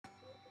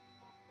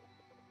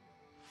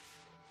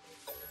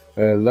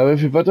Hello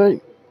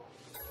everybody.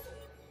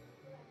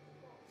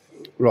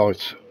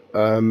 Right,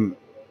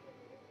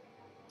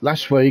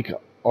 last week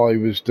I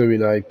was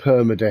doing a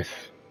permadeath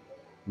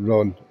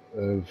run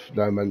of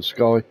No Man's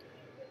Sky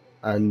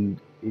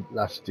and it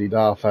lasted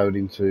half hour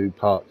into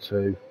part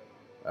 2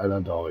 and I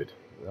died.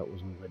 That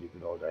wasn't a very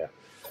good idea.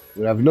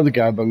 We'll have another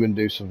go, but I'm going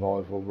to do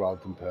survival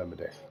rather than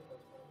permadeath.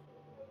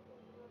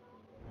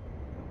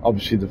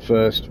 Obviously the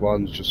first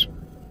one's just,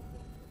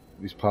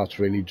 this part's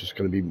really just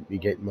going to be me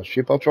getting my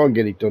ship. I'll try and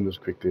get it done as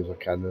quickly as I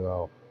can, and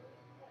I'll,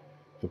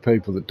 for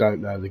people that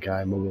don't know the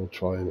game, I will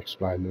try and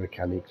explain the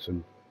mechanics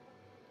and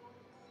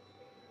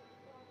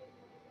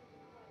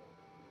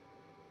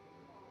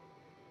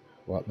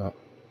whatnot.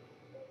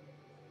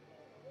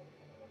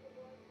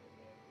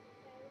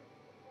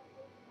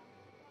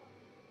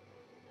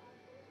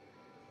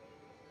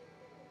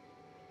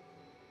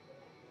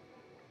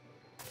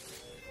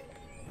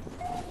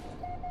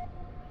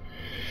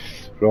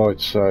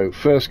 Right, so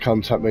first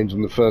contact means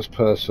I'm the first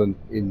person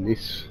in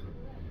this.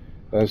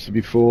 As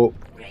before,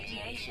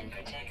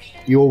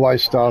 you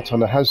always start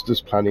on a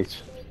hazardous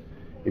planet.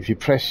 If you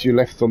press your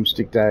left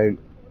thumbstick down,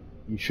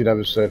 you should have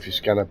a surface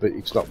scanner, but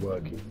it's not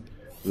working.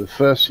 So the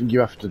first thing you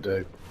have to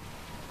do,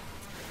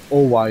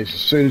 always, as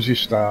soon as you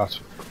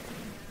start,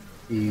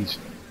 is...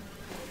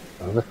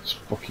 Oh, that's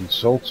fucking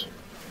salt.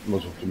 Might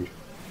as well finish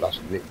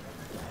blasting it.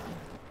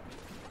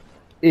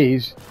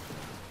 Is...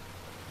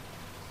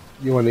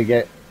 You want to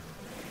get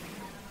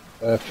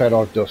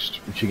ferrite dust,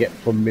 which you get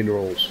from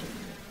minerals.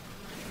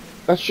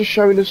 That's just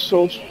showing us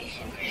salt.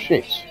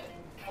 Shit.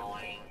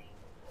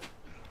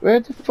 Where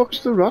the fuck's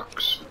the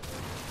rocks?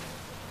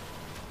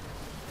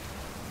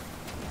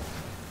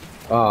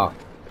 Ah.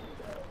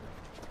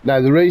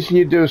 Now the reason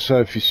you do a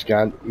surface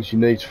scan is you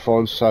need to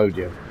find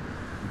sodium,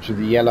 which are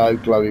the yellow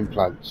glowing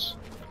plants.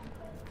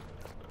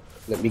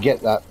 Let me get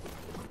that,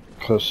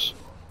 because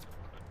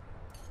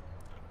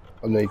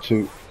I need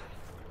to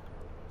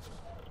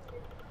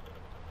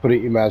put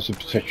it in as a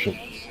protection.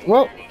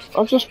 Well,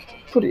 I'll just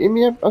put it in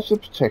here as a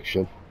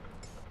protection.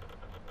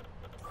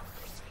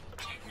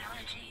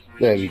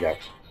 There we go.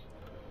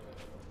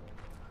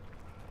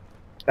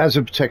 As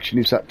a protection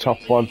is that top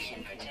one.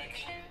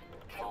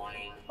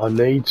 I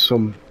need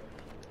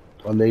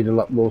a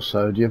lot more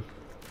sodium.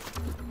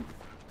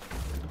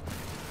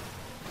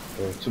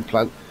 Oh, it's a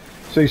plant.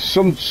 See,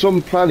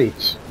 some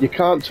planets, you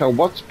can't tell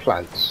what's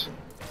plants.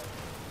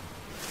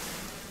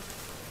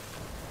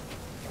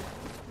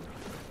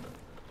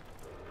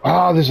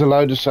 Ah, there's a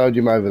load of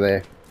sodium over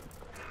there.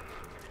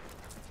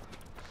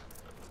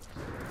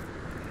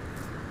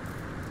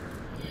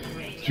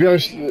 To be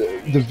honest,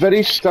 the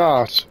very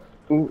start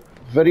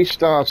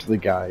of the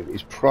game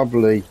is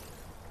probably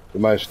the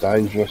most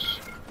dangerous.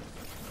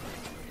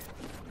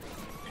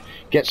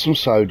 Get some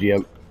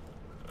sodium.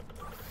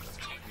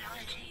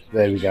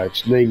 There we go,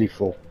 it's nearly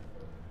full.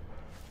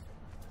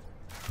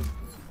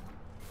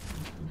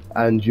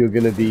 And you're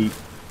going to be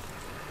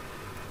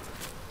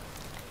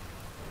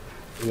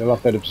in a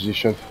lot better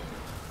position.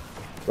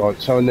 Right,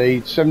 so I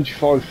need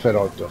 75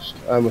 ferrite dust.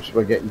 How much am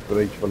I getting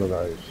for each one of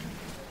those?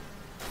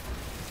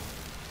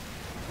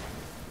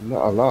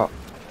 Not a lot.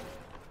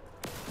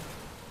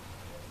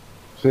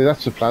 See,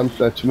 that's a plant.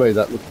 Now, to me,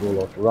 that looks more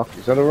like a rock.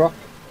 Is that a rock?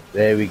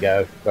 There we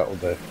go. That'll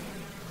do.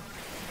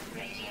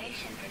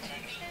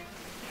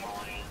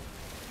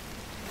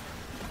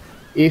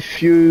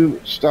 If you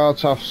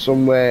start off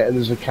somewhere and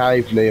there's a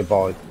cave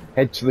nearby,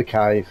 head to the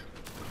cave.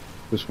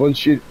 Because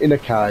once you're in a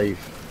cave,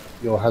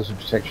 your hazard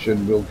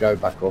protection will go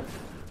back up.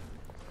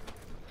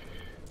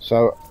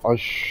 So I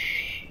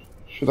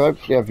should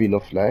hopefully have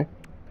enough now.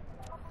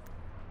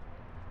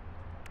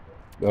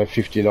 No,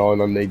 59,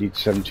 I needed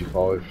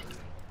 75.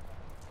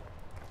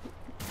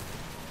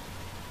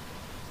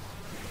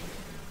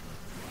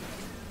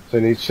 So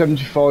you need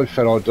 75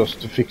 ferrite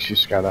dust to fix your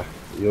scanner.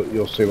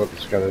 You'll see what the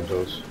scanner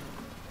does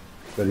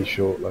very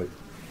shortly.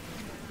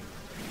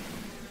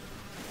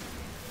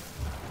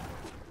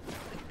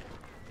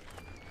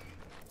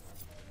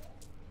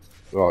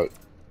 Right,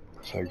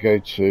 so go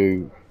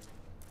to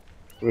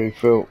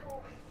refill.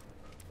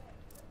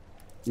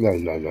 No,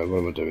 what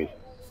am I doing?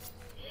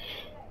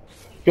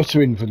 Go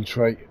to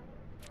inventory.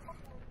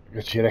 Go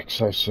to your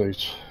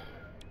exosuit.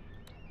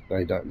 No,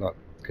 you don't not.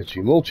 Go to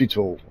your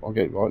multi-tool. I'll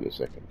get it right in a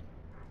second.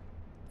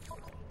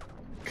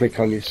 Click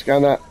on your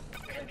scanner,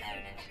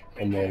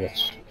 and then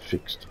it's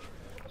fixed.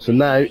 So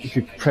now, if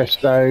you press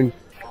down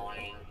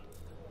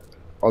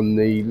on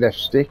the left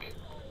stick,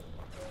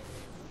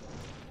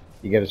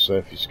 you get a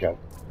surface scan.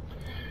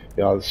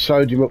 You know, the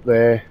sodium up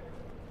there,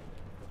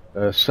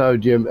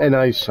 sodium,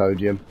 Na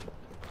sodium.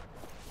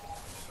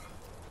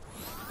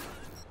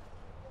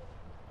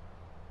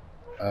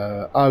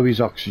 O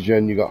is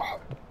oxygen, you got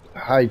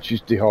H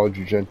is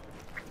dihydrogen.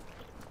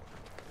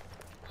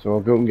 So I'll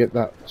go and get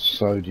that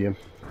sodium.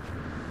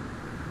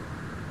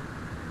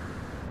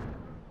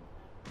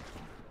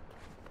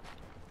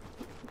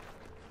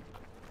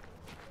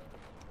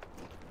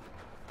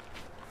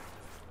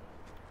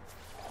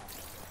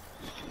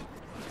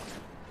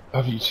 I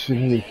haven't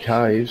seen any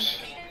caves.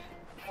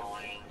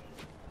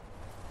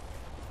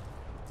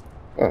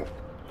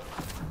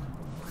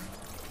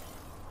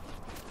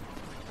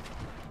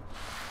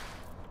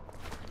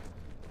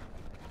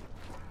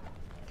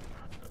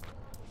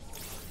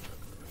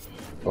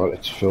 Right,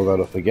 let's fill that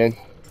up again.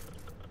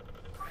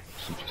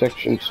 Some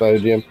protection,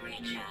 sodium.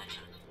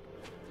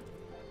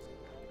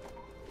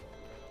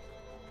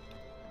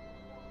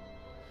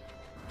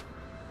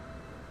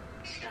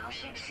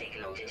 Starship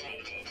signal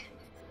detected.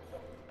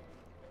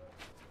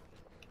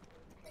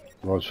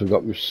 Right, so I've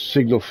got my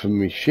signal from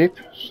my ship,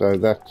 so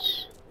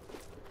that's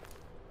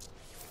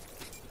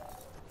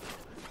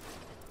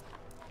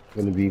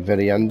going to be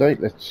very handy.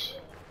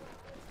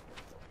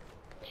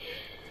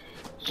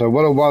 So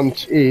what I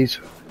want is,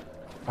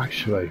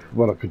 actually,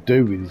 what I could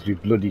do with is my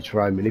bloody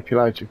terrain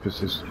manipulator, because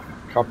there's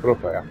copper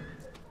up here.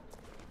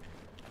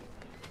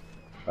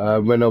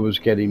 When I was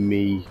getting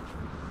me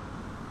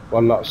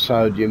one lot of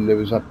sodium, there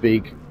was that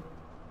big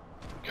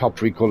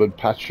coppery coloured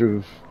patch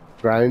of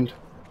ground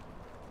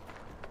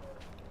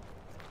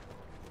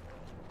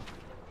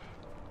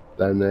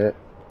down there,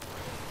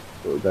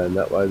 or down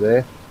that way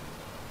there.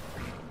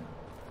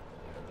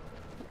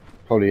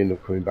 Probably end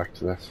up coming back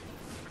to that.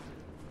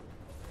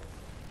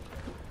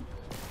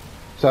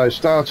 So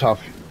start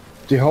off,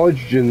 the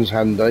hydrogen's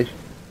handy.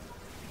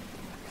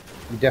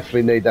 You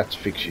definitely need that to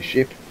fix your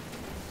ship.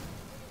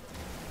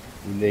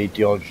 You need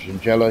the hydrogen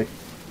jelly.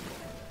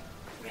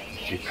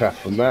 You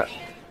craft from that.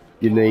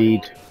 You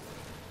need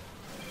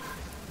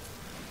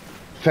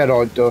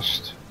ferrite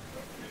dust.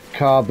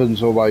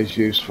 Carbon's always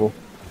useful.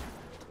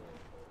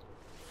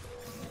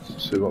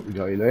 Let's see what we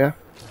got in here.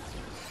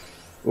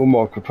 Or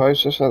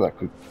microprocessor, that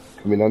could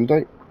come in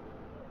handy.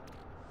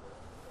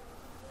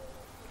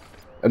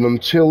 And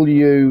until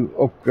you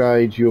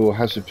upgrade your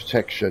hazard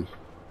protection,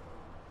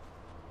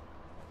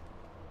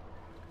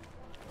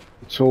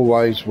 it's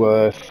always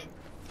worth,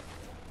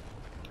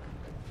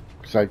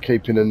 say,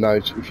 keeping a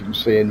note if you can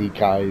see any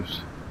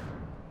caves.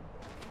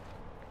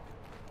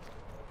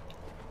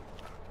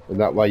 And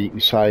that way you can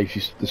say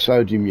if the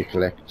sodium you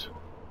collect.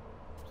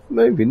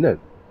 Moving then.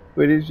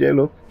 Where it is, yeah,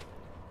 look.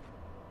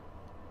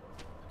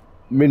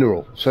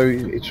 Mineral. So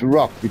it's a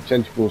rock with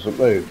tentacles that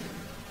move.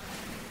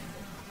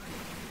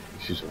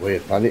 This is a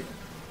weird planet.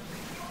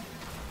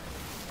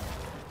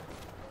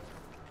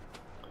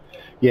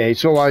 Yeah,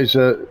 it's always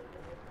an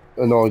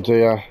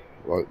idea.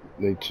 Right,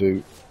 need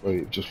to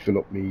just fill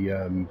up me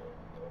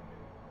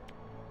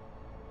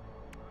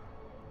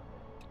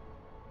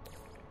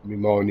my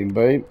mining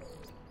beam.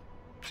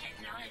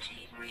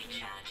 Technology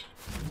recharge.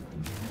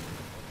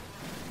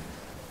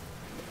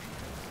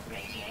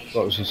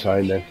 What was I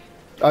saying then?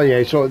 Oh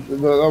yeah, so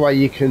that way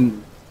you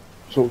can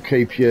sort of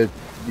keep your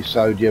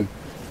sodium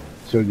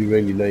till you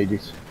really need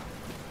it.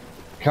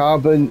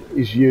 Carbon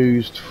is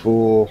used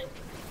for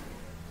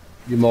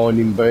your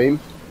mining beam.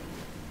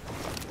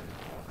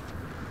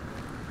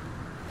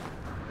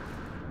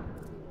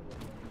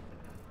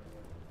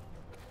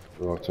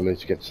 Right, I need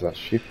to get to that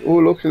ship. Oh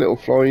look, a little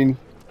flying.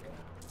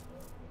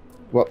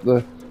 What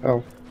the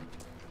hell?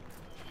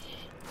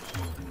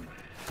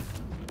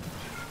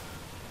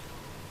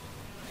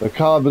 The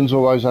carbon's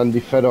always handy,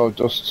 ferrite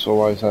dust's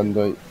always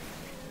handy.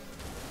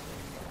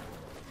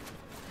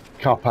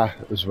 Copper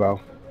as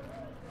well.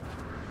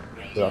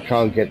 But I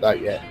can't get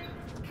that yet.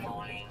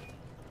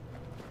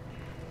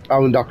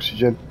 Oh, and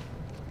oxygen.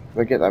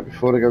 Did I get that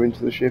before I go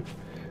into the ship?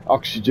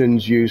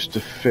 Oxygen's used to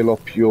fill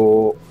up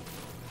your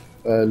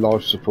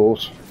life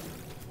support,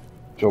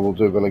 which I will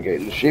do when I get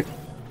in the ship.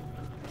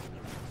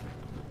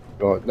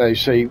 Right, now you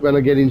see, when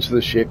I get into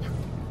the ship,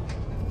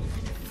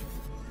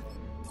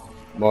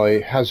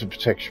 my hazard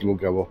protection will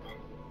go up.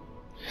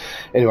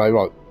 Anyway,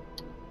 right.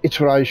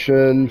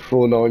 Iteration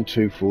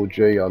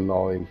 4924G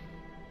online.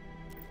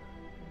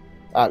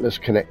 Atlas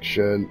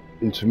connection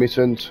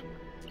intermittent.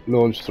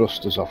 Launch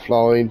thrusters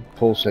offline.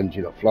 Pulse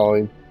engine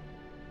offline.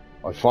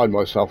 I find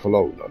myself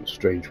alone on a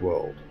strange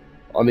world.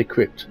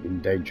 Unequipped and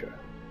in danger.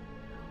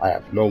 I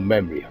have no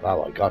memory of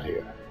how I got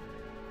here.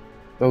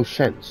 No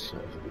sense of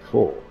it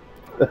before.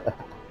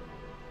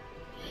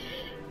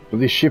 But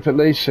this ship at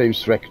least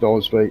seems to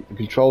recognise me. The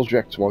controls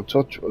react to my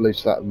touch, or at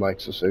least that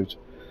makes the suit.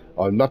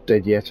 I'm not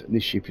dead yet, and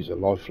this ship is a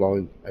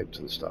lifeline out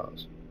to the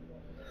stars.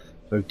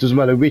 So it doesn't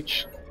matter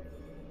which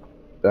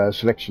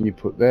selection you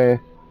put there,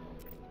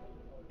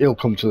 it'll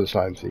come to the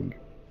same thing.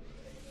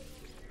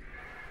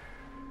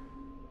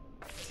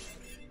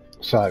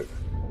 So,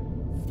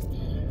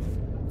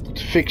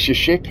 to fix your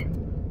ship,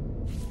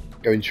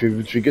 go into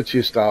inventory, go to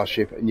your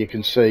starship, and you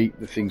can see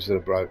the things that are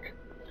broke.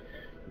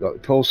 You've got the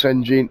pulse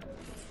engine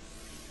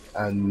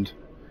and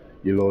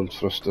your launch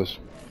thrusters.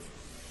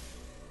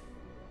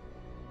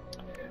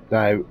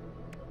 Now,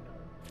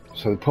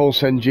 so the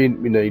pulse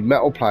engine, we need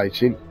metal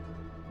plating,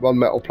 one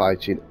metal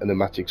plating and a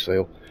pneumatic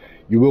seal.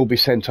 You will be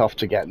sent off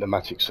to get a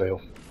pneumatic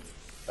seal.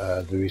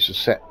 There is a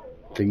set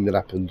thing that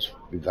happens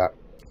with that.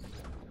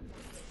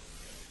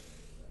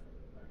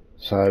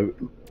 So,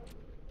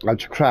 and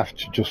to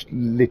craft, just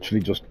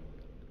literally just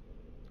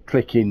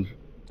click in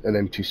an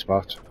empty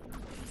spot,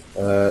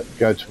 go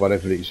to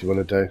whatever it is you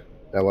want to do.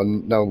 Now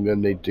I'm going to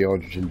need the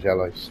hydrogen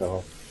jelly, so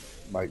I'll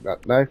make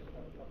that now.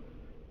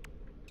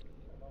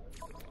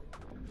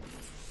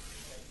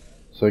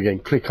 So again,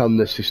 click on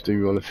the system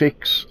you want to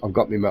fix. I've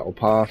got my metal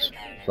part, so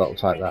that'll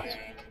take that.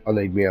 I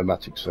need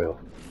pneumatic seal.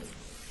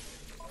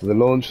 For the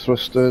launch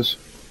thrusters,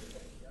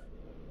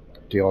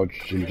 the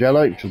hydrogen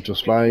jelly, which I've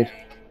just made.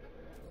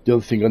 The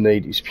other thing I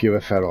need is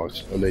pure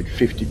ferrite. I need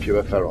 50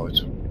 pure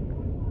ferrite.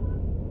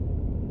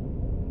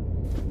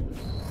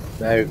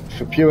 Now,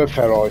 for pure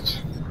ferrite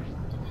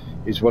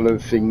is one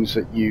of the things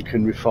that you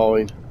can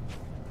refine.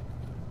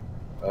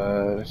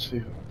 Let's see,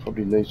 I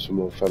probably need some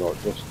more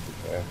ferrite dust to be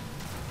fair.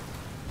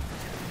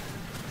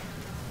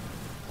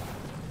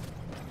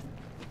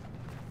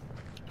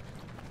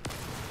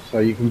 So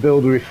you can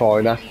build a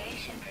refiner,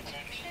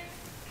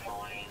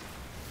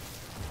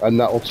 and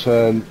that will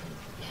turn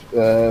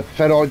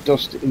ferrite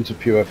dust into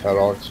pure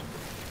ferrite,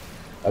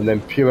 and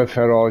then pure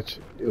ferrite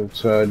will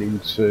turn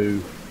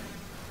into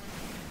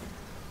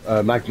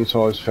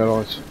magnetised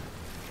ferrite.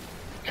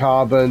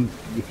 Carbon,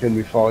 you can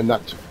refine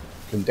that to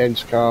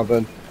condensed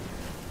carbon.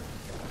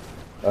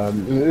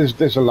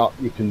 There's a lot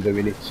you can do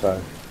in it,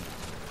 so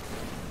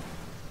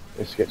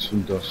let's get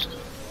some dust.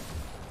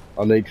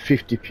 I need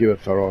 50 pure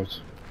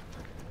ferrite.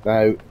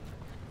 Now,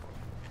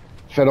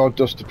 ferrite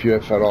dust to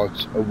pure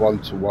ferrite are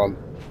 1-to-1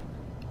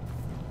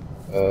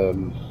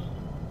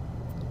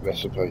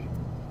 recipe.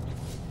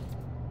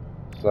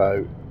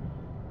 So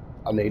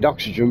I need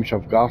oxygen, which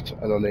I've got,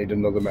 and I need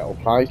another metal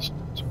plate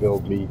to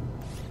build me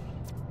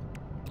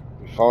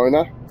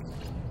refiner.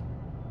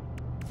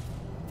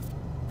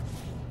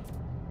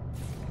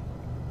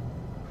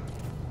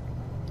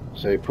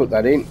 So you put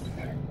that in,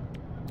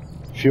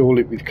 fuel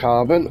it with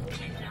carbon,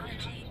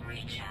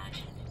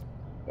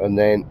 and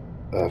then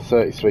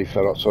 33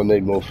 ferrite, so I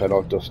need more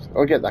ferrite dust.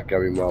 I'll get that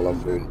going while I'm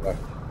doing it though.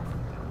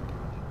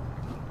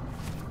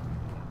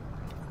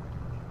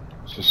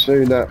 So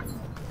sooner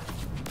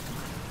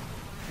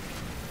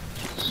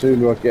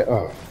I get...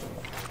 oh.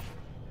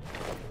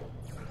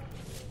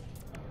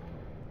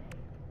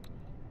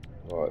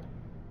 Right.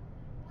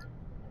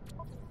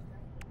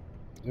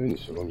 Doing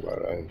this the wrong way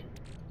around.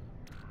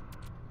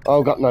 Oh,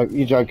 I've got no...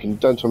 You're joking.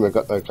 Don't tell me I've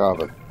got no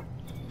carbon.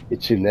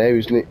 It's in there,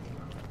 isn't it?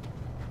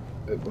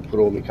 I'll put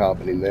all my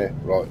carbon in there.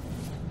 Right.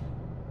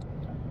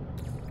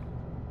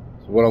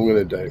 So what I'm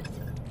going to do...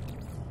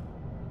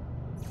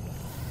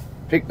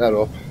 pick that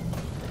up.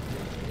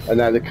 And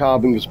now the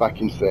carbon goes back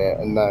into there,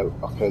 and now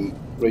I can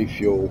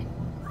refuel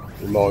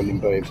the mining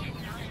beam.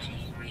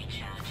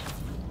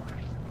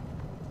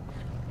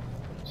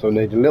 So I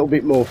need a little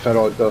bit more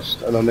ferrite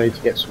dust, and I need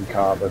to get some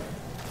carbon.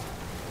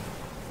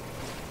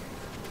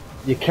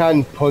 You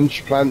can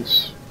punch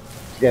plants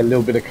to get a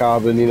little bit of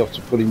carbon enough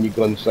to put in your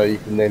gun so you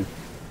can then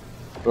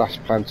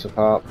blast plants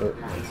apart, but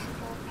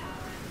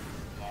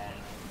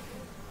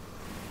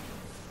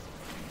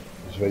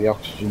is there any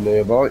oxygen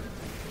nearby?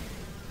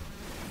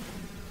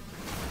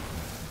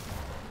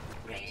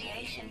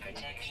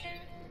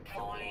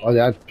 I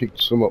had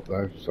picked some up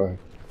though, so.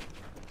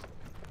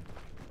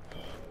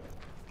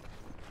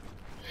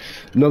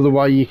 Another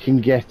way you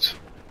can get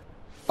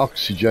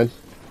oxygen.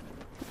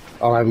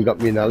 I haven't got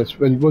my analysis.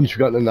 Once you've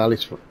got an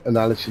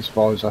analysis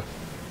visor,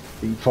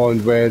 you can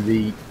find where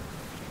the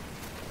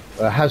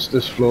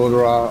hazardous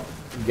flora are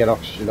and get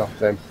oxygen off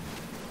them.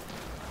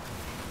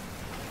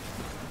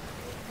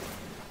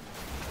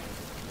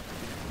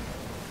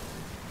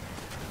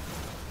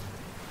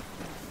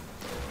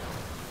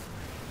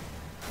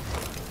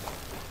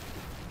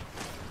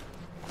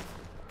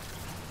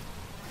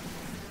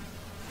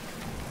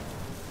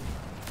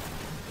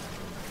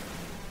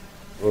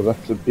 Well,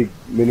 that's a big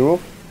mineral.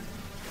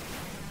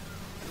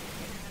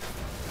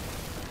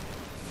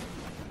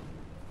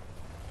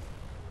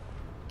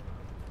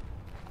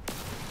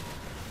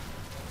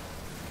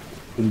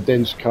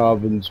 Condensed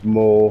carbon's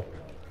more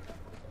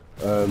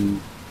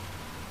can't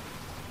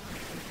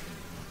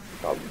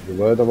remember the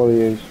word I want to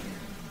use.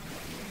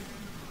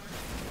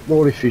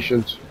 More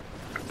efficient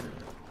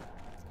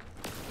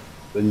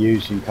than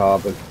using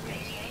carbon.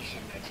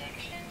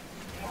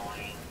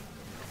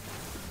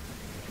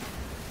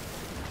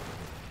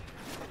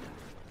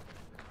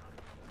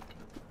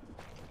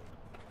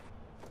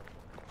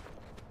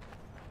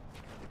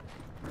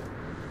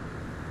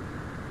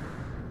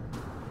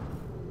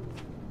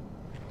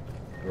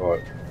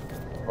 Right.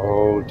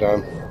 Oh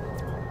damn.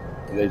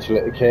 I need to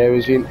let the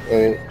carers in.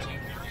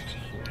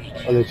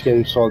 I need to get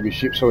inside my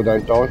ship so I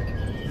don't die.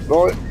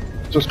 Right,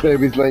 just bear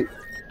with me.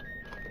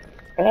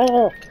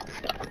 Ah.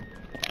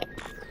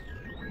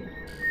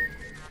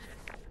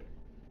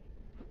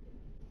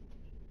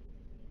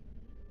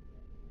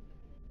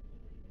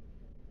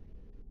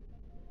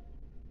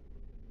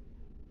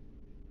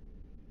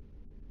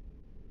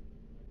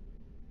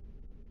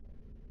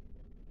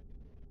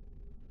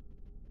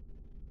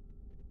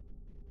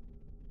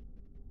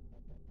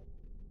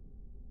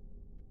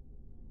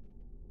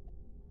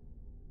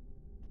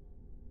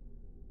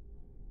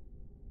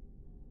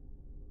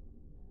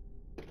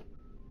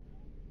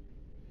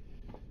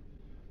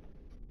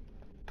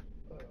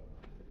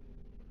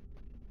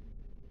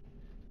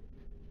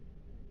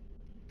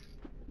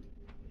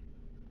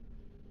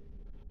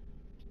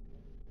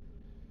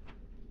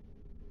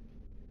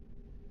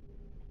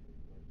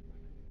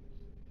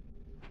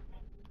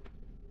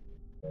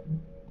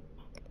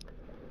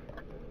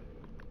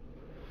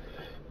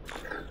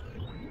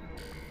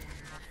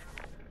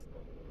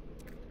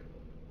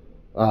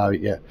 Oh,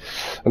 yeah.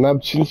 And now,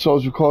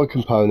 synthesizers require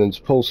components,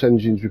 pulse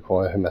engines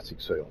require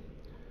hermetic seal.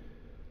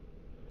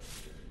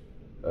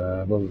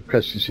 Well,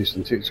 request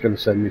assistant, it's going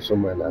to send me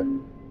somewhere now.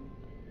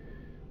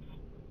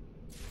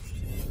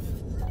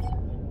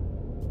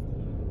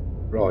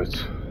 Right.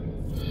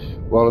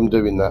 While I'm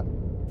doing that,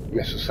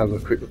 let's just have a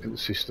quick look at the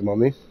system on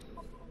me.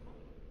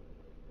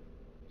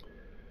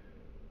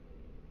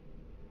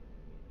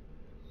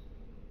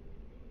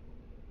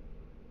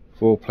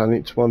 Four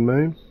planets, one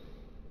moon.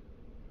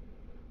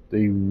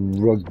 The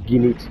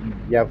Roginit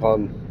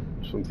Yavon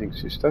something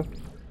system.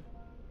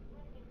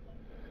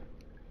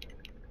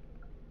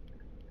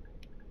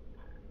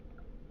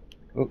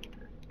 Oh.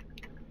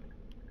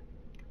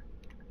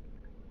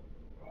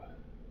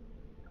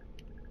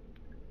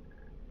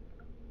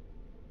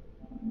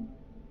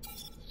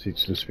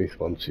 It's the Smith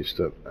one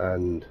system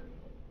and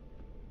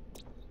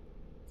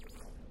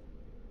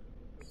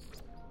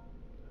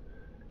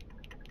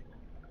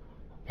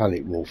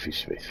planet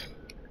Wolfie-Smith.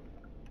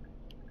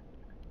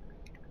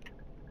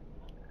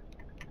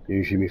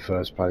 Usually my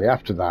first planet.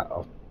 After that,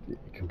 it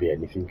can be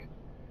anything.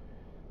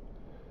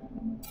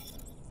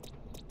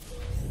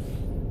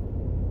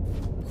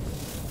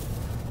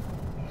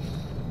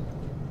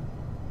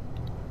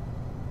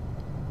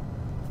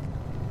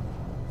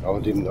 Oh, I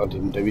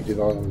didn't do it, did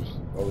I?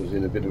 I was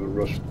in a bit of a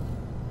rush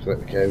to let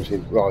the cows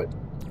in. Right.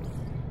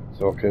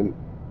 So I can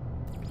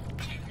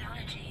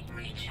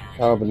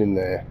carbon in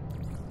there.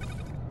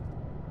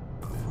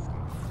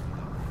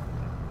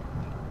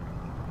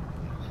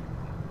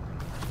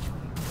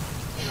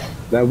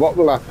 Now what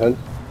will happen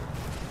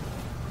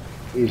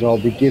is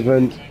I'll be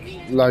given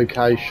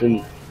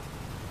location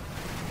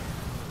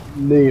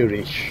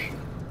nearish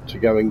to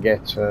go and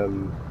get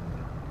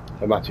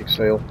hermetic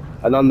seal,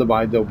 and on the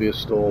way there'll be a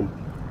storm.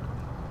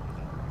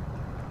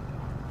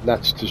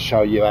 That's to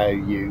show you how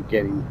you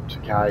get into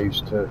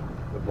caves to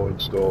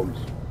avoid storms.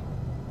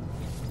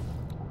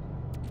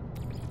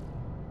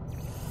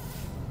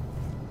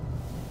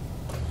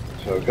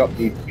 So I've got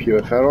the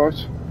pure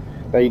ferrite.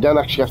 Now you don't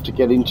actually have to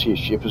get into your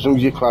ship, as long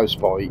as you're close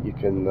by you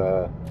can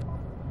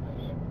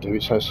do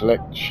it. So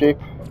select ship.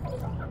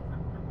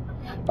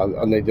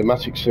 I need the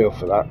hermetic seal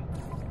for that.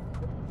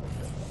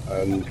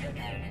 And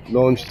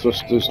launch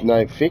thrusters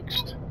now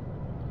fixed.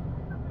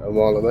 And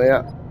while I'm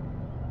here,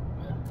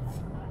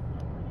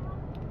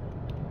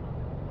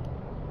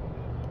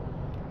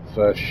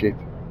 first ship,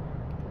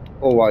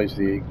 always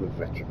the Eagle of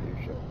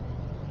Retribution,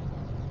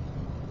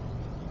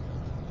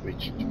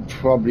 which is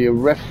probably a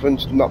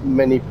reference not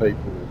many people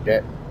will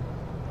get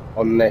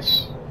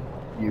unless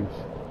you've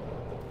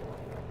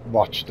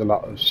watched a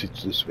lot of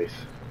Citizen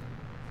Smith,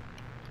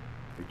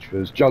 which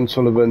was John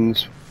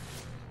Sullivan's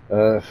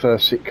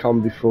first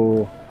sitcom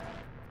before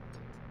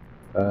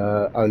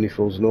Only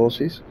Fools and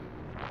Horses.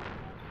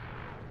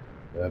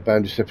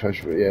 Boundary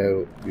separation,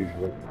 yeah,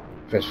 usual.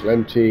 Vessel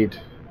emptied.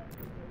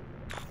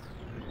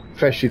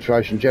 Fresh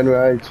iteration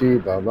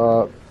generated, blah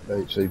blah.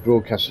 It's a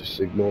broadcaster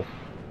signal.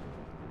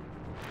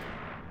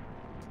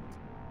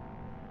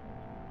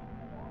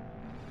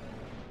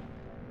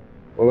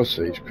 All I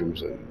see is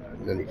crimson,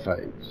 and then it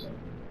fades.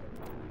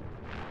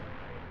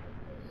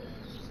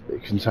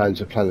 It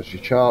contains a planetary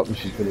chart,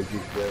 which is going to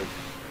give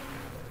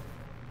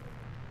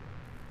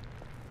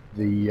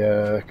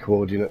the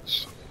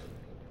coordinates.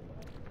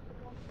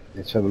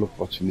 Let's have a look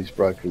what's in this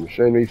broken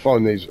machinery. You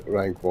find these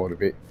around quite a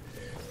bit.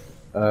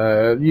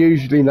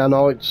 Usually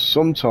nanites,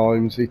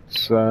 sometimes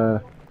it's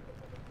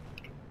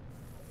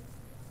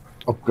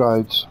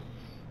upgrades.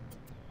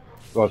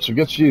 Right, so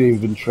get to your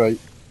inventory,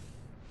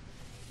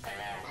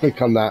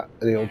 click on that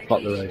and it'll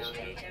plot the race.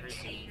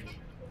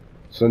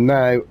 So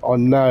now I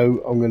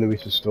know I'm going to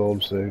hit a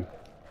storm soon.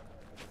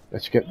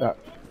 Let's get that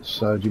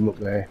sodium up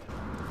there.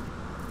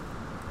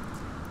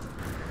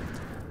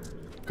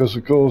 Because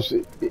of course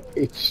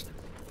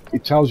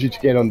it tells you to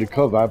get under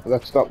cover, but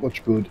that's not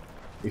much good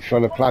if you're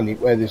on a planet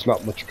where there's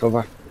not much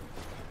cover,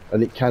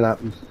 and it can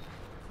happen.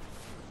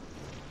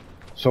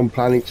 Some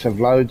planets have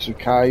loads of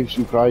caves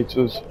and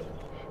craters,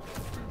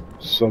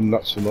 some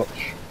not so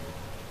much.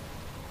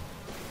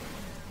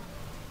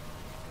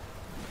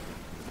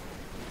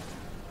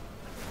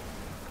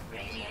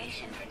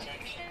 Radiation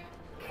protection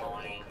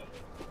falling.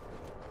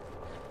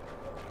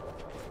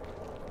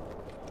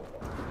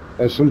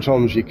 And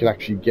sometimes you can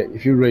actually get,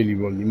 if you really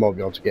run, you might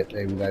be able to get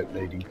there without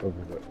needing cover.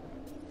 But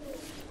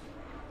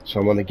so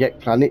I'm on a Gek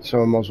planet,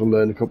 so I might as well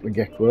learn a couple of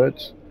Gek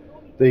words.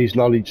 These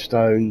knowledge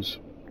stones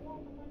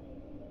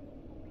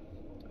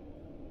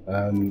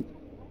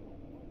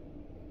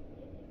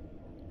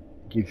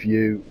give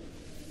you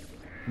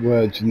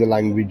words in the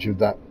language of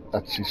that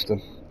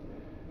system.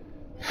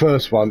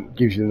 First one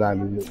gives you the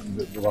name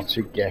of the what's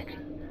it, Gek.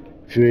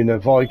 If you're in a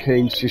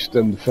Viking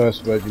system, the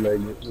first word you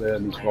learn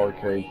is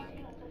Viking.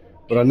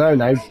 But I know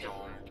now,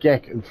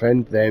 Gek and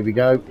friend, there we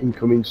go,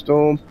 incoming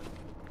storm.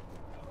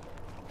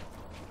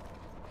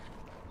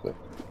 So,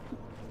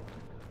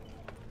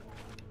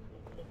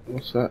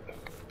 what's that?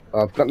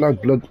 I've got no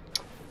blood.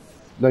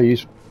 No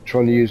use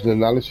trying to use an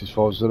analysis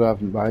files that I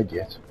haven't made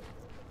yet.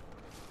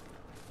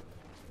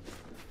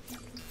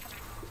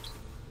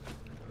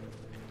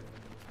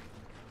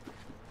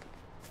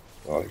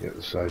 Get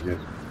the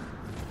sodium.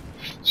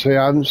 See,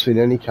 I haven't seen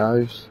any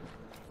caves.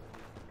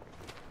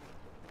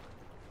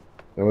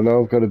 Now I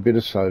know I've got a bit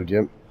of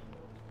sodium.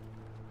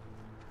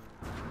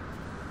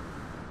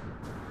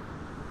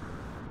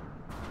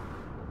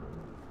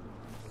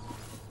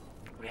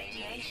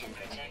 Radiation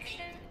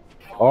protection.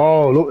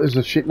 Oh, look, there's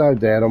a shitload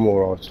there. I'm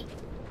alright.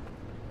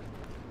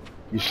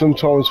 You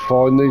sometimes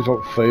find these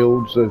like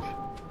fields of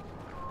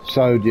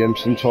sodium,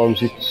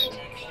 sometimes it's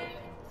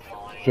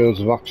fields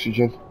of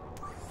oxygen.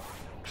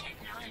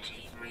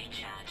 Technology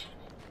recharge.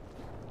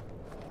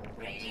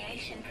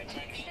 Radiation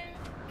protection.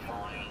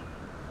 Falling.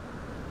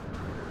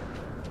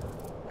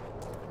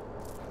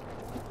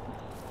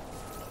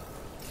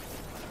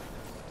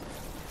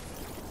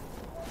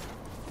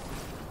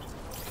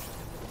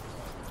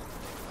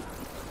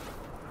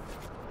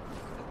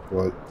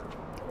 Right.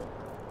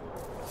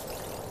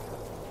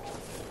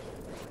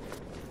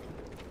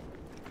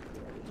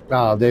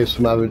 Ah, there's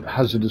some other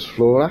hazardous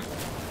flora.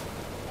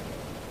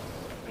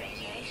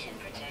 Radiation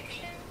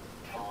protection.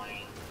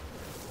 Falling.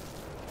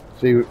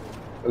 See,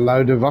 a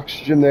load of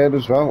oxygen there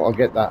as well. I'll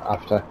get that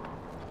after.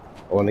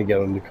 I want to get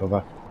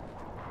undercover.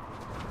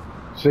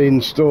 See, in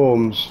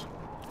storms,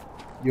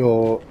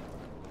 your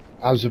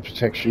hazard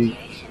protection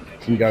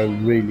can go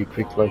really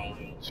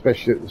quickly,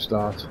 especially at the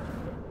start.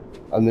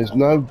 And there's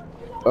no...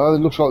 Oh, it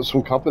looks like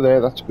some copper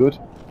there. That's good.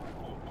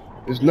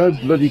 There's no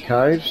bloody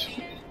caves.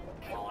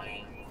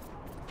 Falling.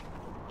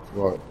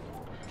 Right.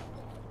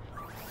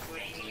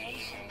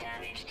 Radiation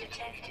damage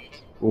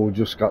detected. Oh,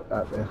 just got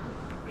that there.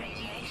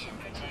 Radiation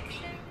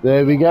protection.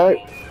 There we go.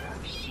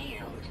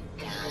 Shield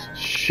down.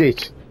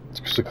 Shit. It's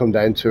because I come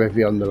down too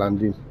heavy on the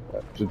landing.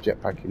 The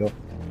jetpacking up.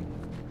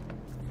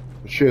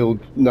 Shield.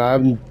 No, I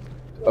haven't.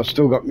 I've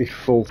still got me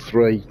full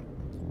 3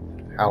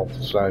 health,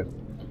 so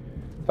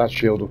that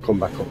shield will come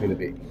back up in a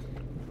bit.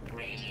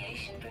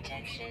 Radiation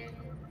protection.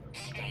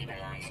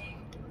 Stabilizing.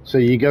 So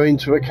you go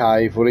into a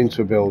cave or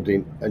into a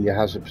building and your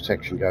hazard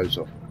protection goes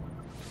up.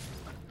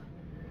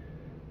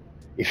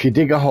 If you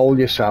dig a hole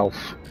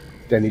yourself,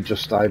 then it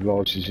just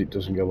stabilises, it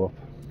doesn't go up.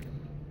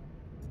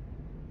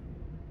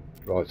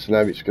 Right, so now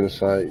it's going to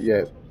say,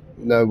 yeah,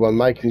 no one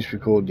making this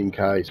recording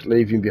case,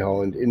 leaving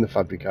behind in the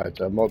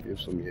fabricator might be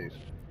of some use.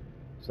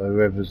 So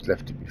whoever's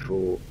left it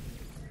before.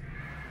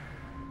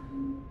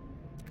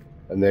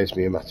 And there's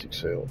my pneumatic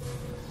seal.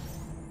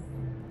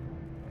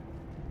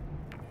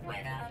 Weather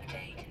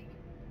update.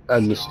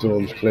 And the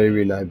storm's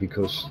clearing now,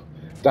 because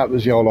that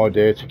was the whole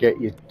idea, to get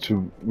you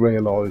to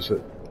realise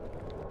that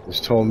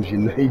there's times you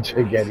need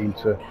to get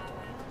into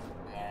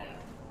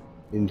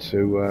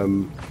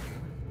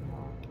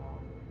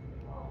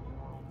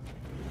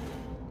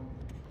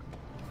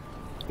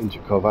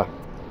cover.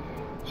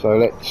 So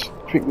let's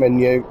quick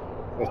menu,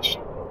 let's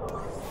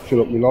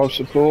fill up my life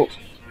support.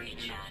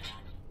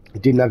 I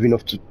didn't have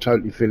enough to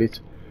totally fill it,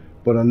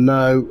 but I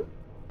know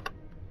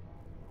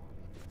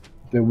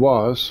there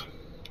was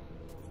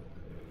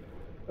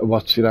a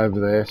what's it over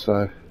there,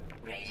 so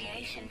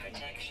Radiation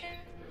protection.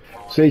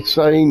 see, it's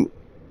saying,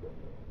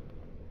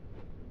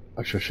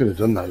 actually I should have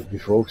done that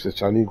before because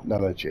it's only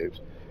nanotubes.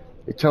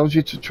 It tells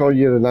you to try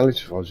your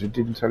analysis files, it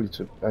didn't tell you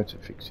how to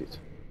fix it.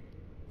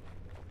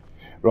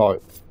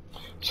 Right,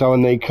 so I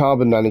need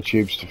carbon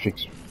nanotubes to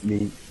fix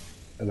me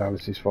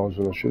analysis files,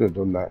 and I should have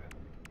done that.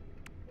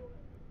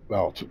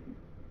 Well,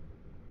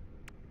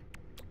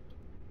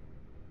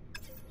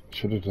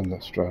 should have done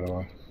that straight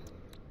away.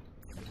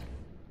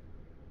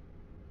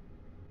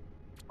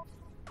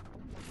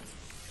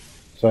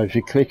 So if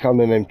you click on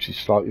an empty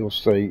slot, you'll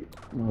see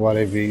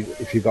whatever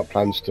if you've got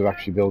plans to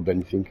actually build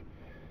anything.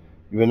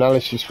 Your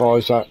analysis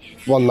files, that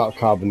one lot of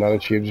carbon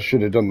nanotubes, I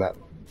should have done that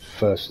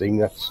first thing.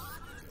 That's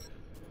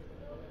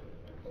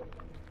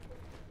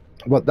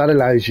what that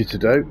allows you to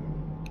do.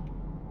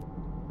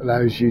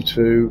 Allows you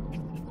to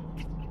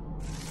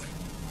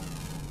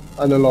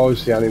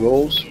analyse the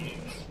animals.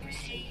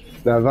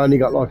 Now I've only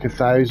got like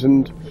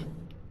 1,000,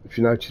 if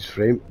you notice,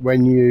 for him.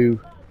 When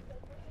you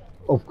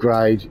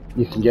upgrade,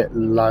 you can get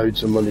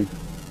loads of money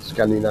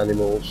scanning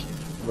animals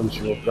once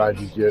you've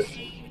upgraded your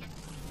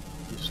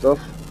stuff.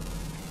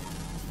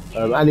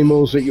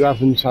 Animals that you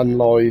haven't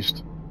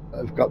analysed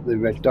have got the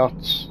red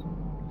dots.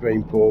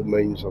 Green paw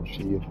means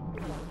obviously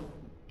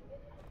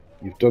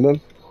you've done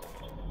them,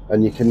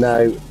 and you can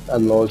now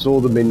analyse all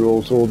the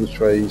minerals, all the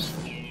trees.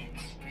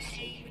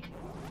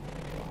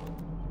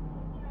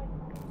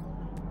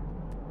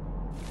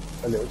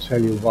 And it'll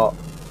tell you what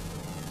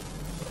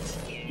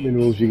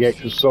minerals you get,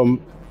 because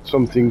some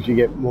things you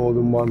get more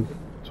than one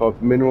type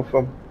of mineral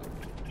from.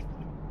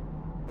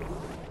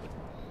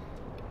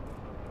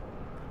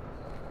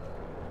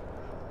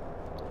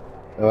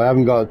 Now, I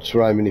haven't got a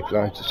terrain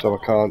manipulator, so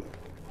I can't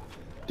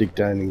dig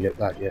down and get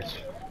that yet.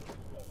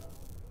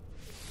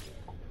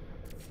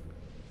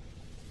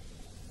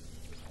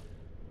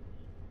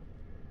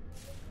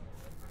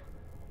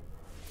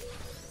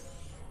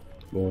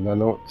 More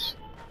nanots.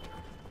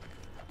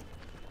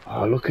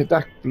 Oh, look at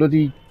that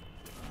bloody...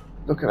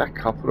 Look at that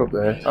copper up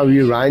there. Oh,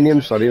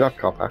 uranium, sorry, not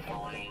copper.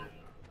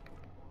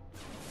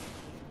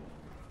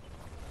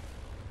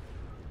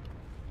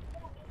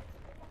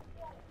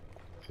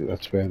 think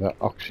that's where that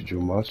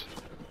oxygen was.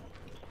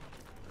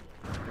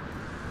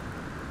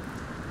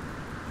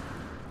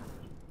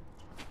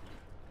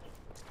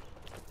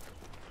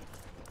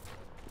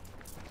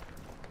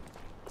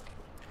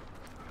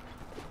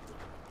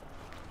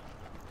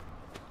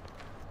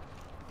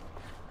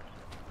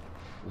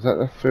 Was that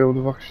a field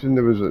of oxygen?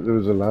 There was a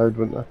load,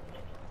 wasn't there?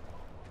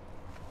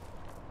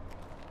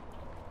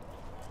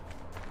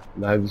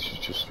 No, this is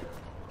just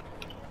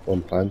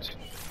one plant.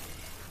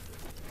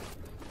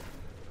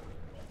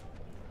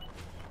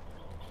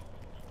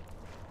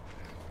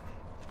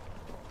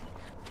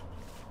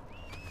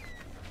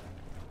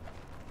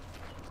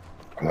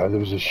 I know there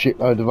was a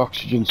shitload of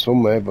oxygen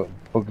somewhere, but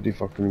buggered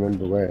if I can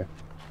remember where.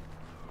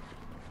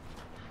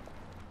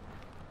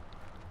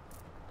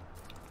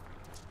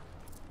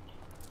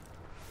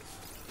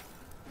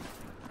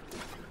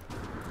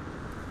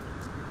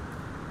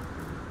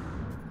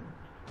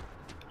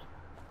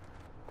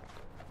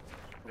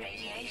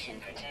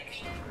 Radiation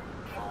protection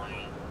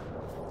falling.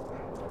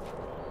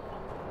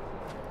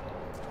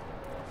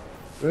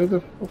 Where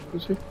the fuck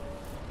was he?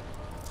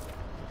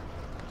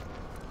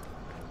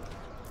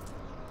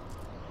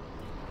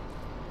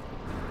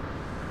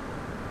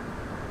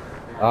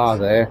 Ah,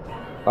 there.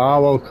 Ah,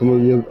 well, come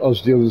on, I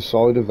was the other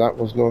side of that,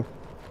 wasn't I?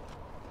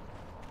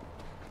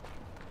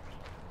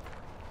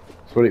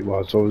 That's what it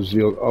was. I was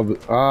the other.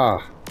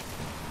 Ah!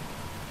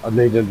 I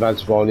need an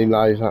advanced warning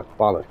laser.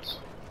 Bollocks.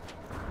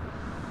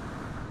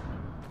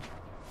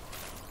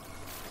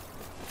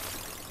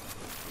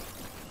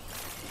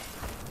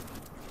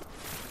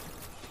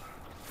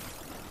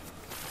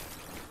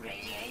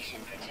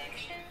 Radiation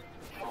protection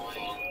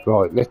falling.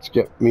 Right, let's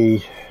get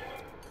me.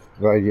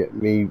 Radiate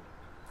me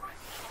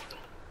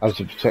as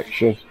a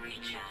protection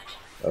Recharge.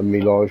 and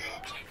me life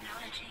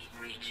Technology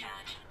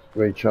recharge.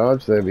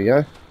 recharge. There we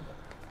go.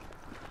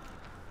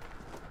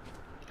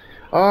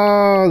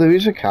 Ah, there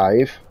is a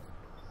cave.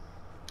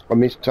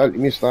 I totally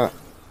missed that.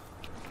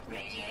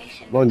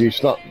 Radiation Mind you,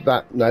 it's not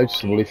that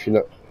noticeable if you're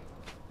not.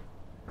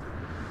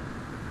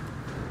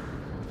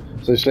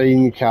 So, say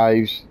in the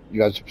caves,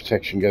 you have the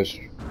protection goes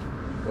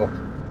up,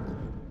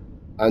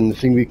 and the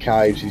thing with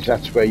caves is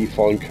that's where you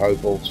find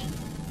cobalt.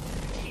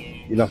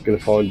 You're not going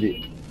to find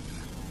it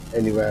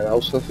anywhere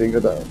else. I think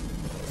I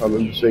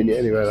remember seeing it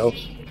anywhere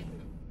else.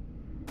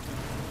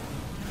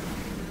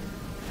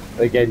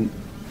 Again,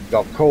 you've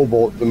got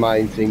cobalt, the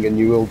main thing, and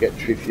you will get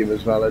tritium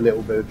as well. A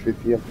little bit of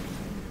tritium,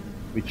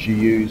 which you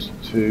use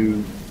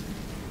to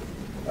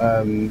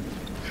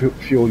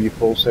fuel your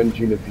pulse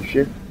engine of your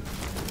ship.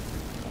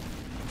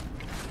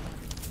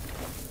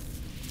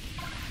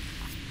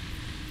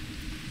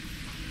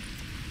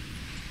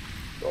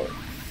 Right.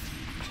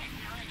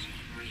 technology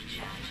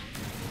recharge.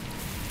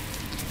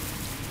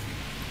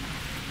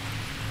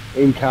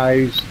 In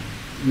caves,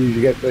 you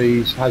usually get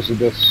these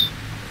hazardous,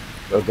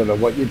 I don't know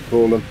what you'd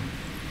call them,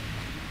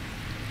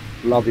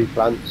 lobby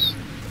plants.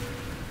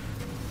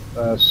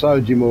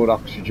 Sodium or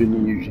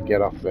oxygen you usually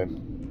get off them.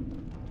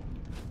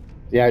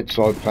 The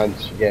outside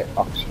plants you get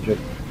oxygen.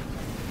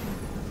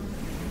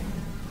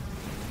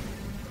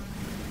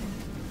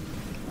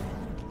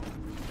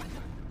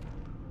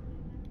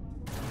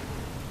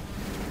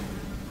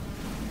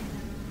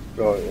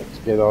 Right, let's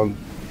get on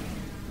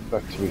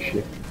back to the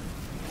ship.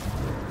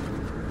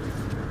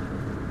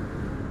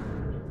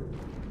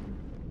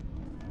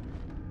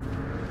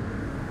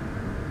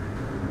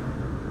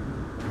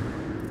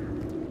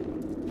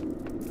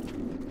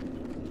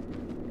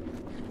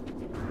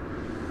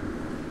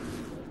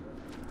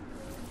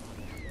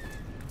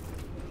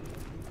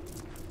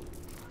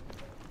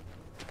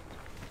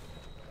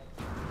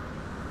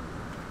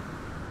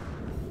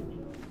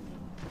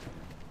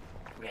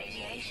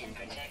 Radiation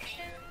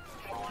protection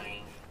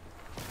falling.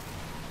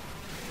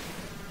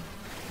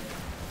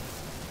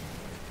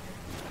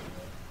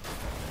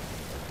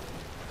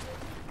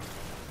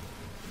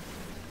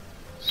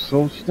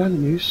 Salt, you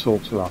don't use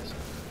salt a lot.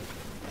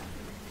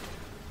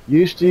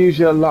 Used to use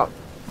it a lot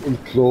in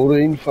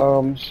chlorine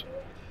farms.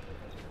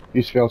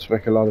 Used to be able to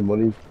make a lot of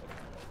money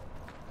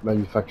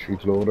manufacturing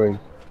chlorine.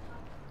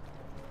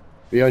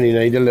 We only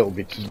need a little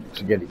bit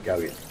to get it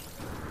going.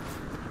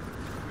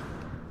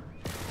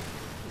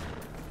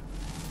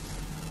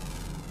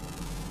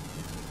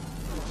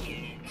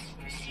 Units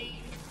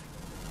received.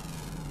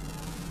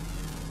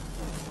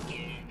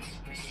 Units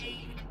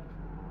received.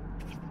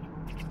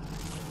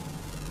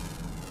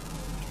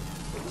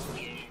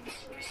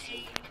 Units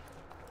received.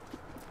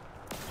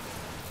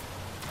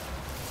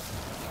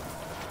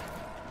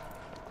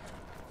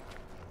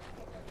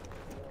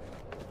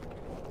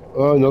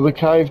 Oh, another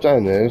cave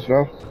down there as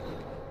well.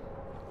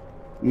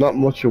 Not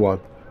much of one.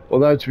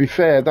 Although to be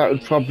fair, that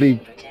would probably,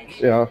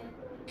 Protection. yeah,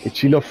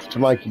 it's enough to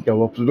make it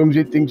go up. As long as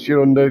it thinks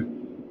you're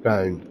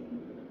underground.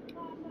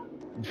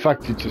 In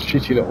fact, it's a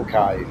shitty little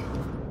cave.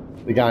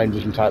 The game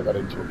doesn't take that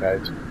into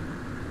account.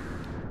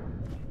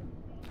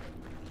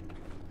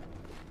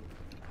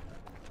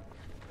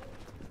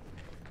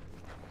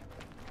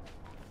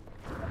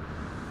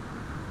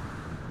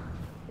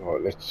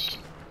 Right, let's...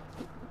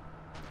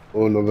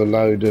 Oh, another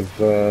load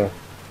of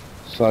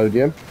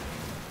sodium.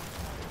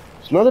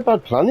 It's not a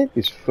bad planet.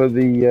 It's for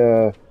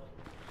the.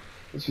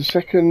 It's the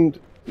second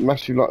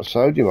massive lot of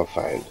sodium I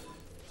found.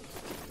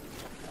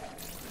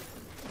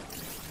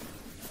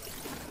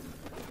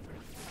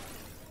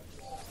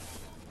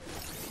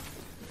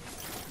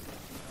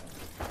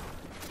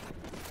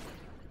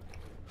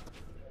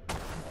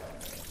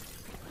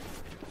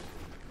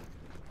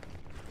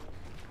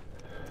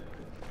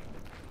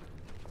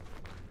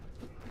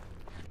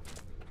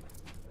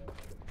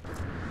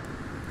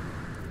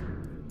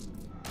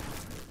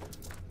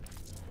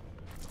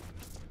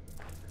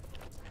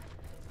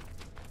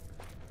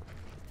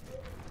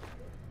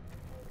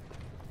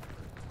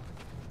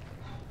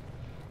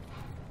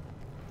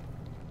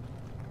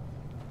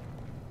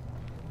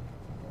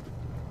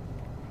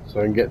 So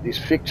I can get this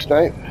fixed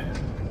now.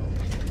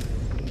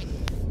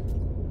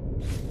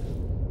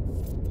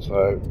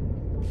 So,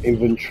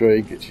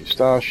 inventory, get your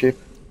starship,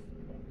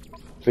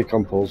 click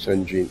on pulse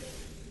engine,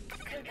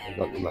 I've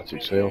got the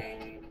pneumatic seal.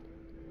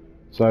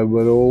 So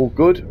we're all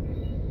good.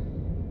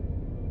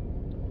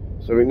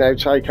 So we now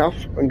take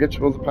off and get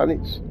to other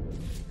planets.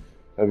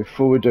 Now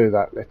before we do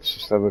that, let's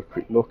just have a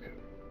quick look.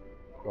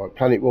 Right,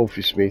 planet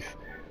Wolfie-Smith,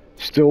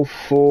 still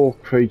 4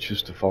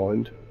 creatures to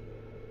find.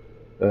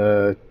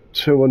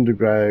 2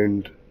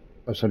 underground,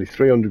 oh sorry,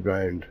 3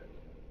 underground,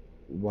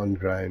 1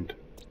 ground.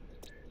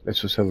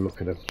 Let's just have a look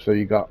at them. So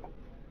you got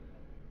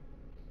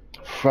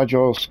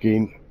fragile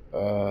skin,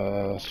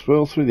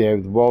 swirl through the air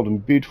with wild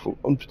and beautiful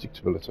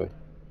unpredictability.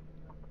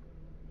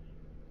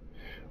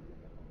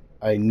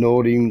 A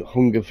gnawing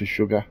hunger for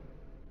sugar.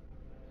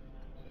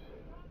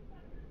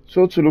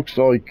 Sort of looks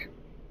like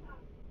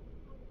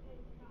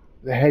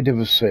the head of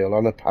a seal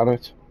on a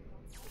parrot.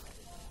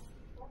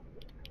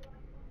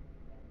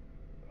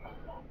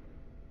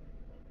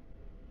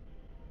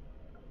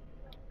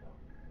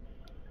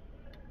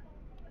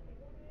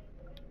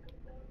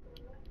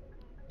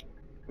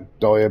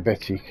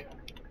 Diabetic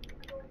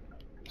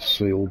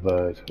seal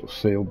bird or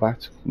seal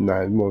bat.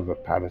 No, more of a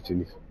parrot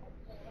in it.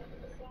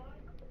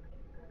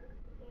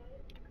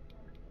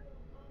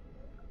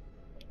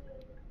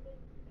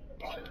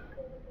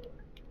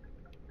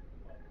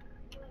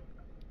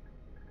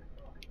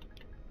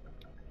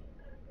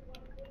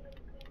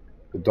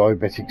 The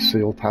diabetic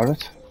seal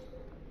parrot.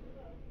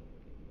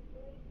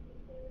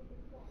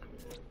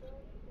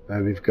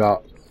 Now we've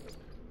got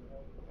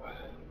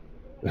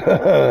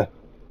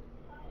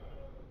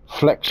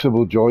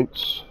flexible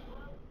joints,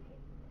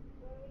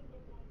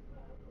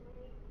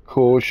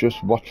 cautious,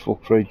 watchful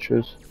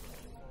creatures,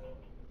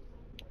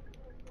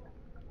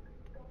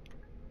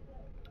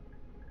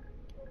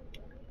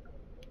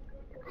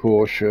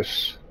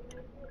 cautious,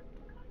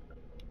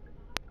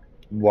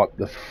 what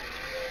the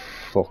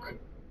fuck.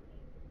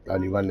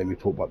 Only one let me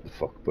put what the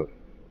fuck, but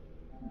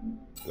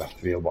it'll have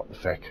to be a what the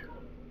feck.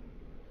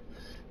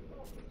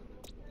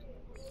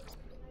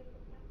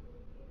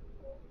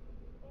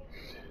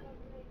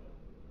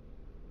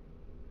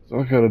 So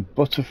I got a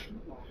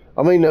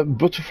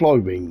butterfly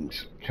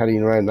wings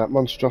carrying around that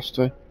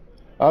monstrosity.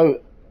 Oh,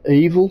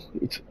 evil.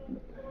 It's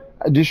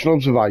additional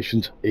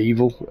observations.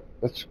 Evil.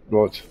 That's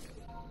right.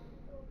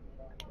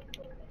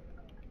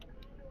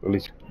 Well,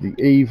 it's the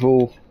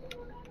evil.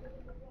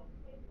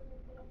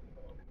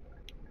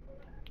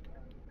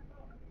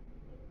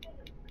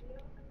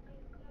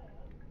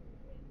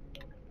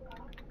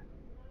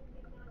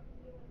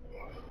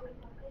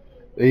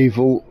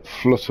 Evil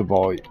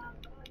flutterby.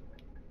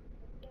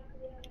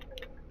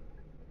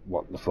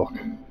 What the fuck?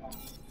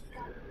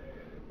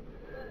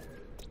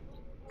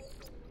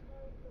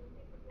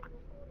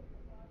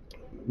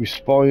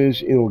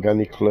 Respires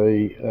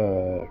inorganically,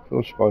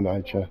 caused by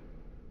nature.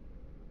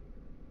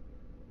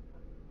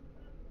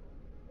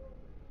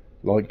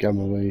 Like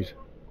gamma weed.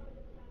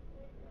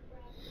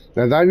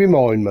 Now they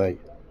remind me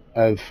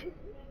of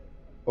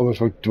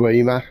almost like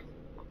Dreamer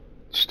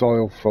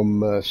style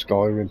from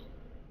Skyrim.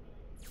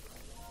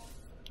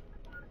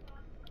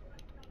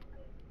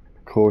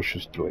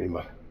 Cautious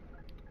Dreamer.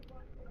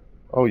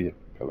 Oh yeah,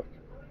 pillock.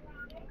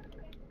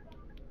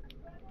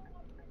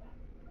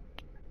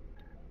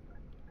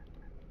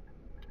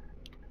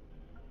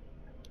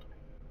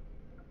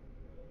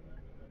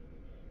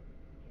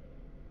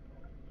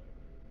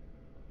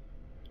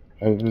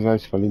 How was I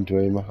spelling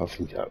Dreamer? I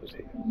think that was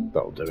it.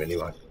 That'll do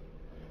anyway.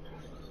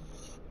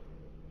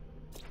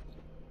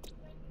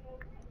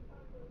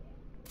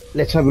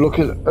 Let's have a look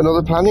at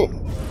another planet.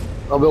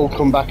 I will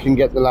come back and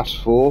get the last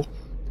 4.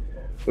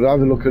 But I'll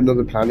have a look at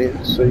another planet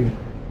and see.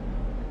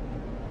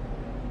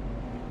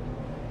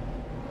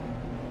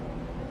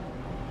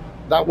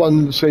 That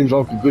one seems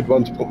like a good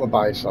one to put my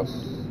base on.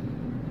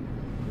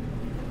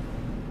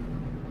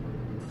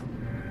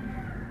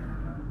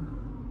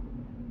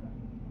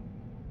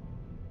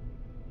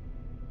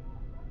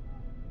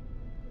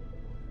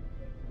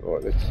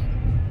 Right, let's...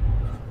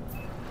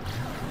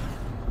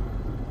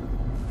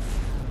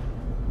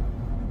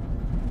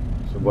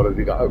 So what have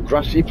we got? A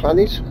grassy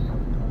planet?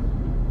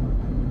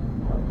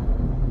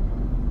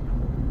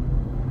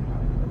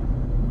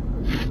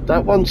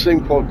 That one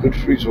seemed quite good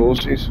for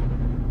resources.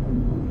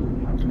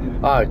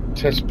 Ah,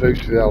 test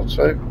boost with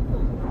L2.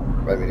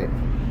 Wait a minute.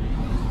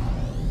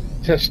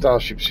 Test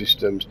Starship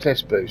Systems,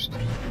 test boost.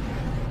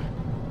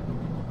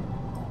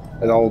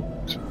 An old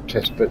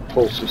test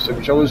pulse system,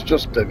 which I was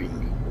just doing.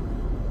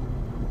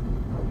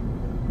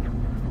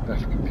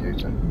 Left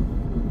computer.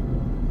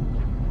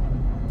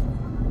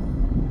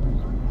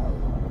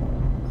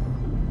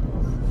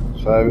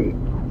 So,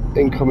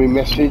 incoming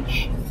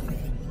message.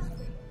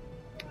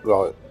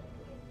 Right.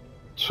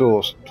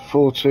 Source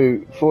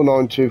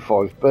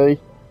 4925B.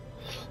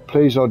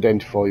 Please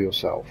identify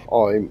yourself.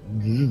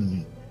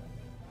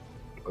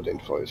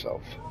 Identify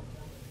yourself.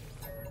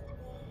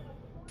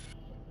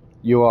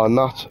 You are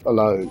not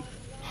alone.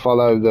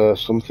 Follow the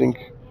something.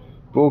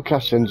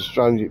 Broadcast ends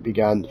strangely it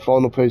began. The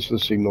final piece of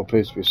the signal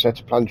appears to be a set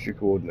of planetary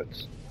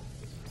coordinates.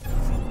 I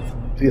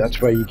think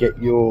that's where you get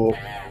your.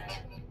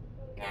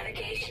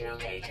 Navigational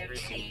data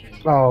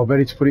received. Oh,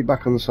 ready to put it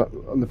back on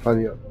the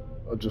planet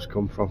I've just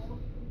come from.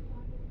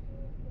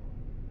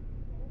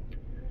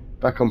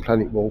 Back on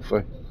planet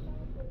Wolfie.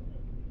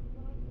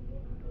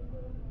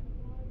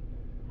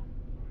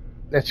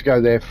 Let's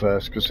go there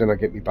first, because then I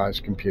get my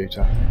base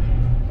computer.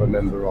 If I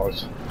remember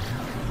right.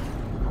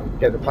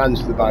 Get the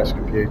plans to the base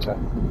computer.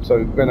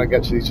 So when I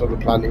get to this other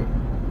planet,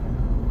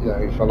 you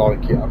know, if I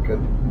like it, I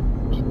can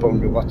just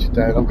bung and watch it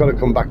down. I've got to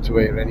come back to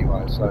here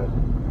anyway, so.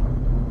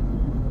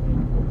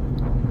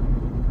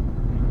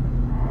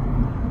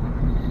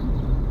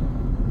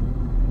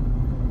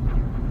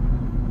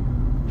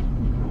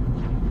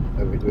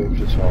 How are we doing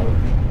for time?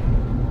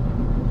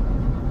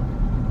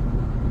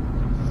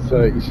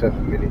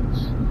 37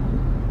 minutes.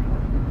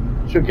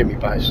 Should give me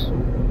base.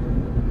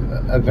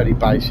 A very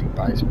basic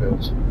base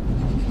build.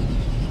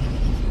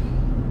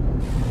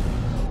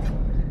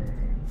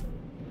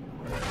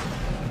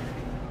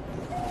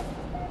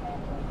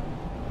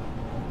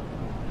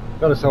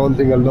 Gotta say, one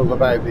thing I love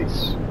about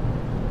this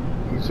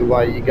is the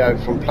way you go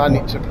from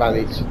planet to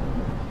planet.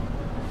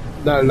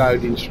 No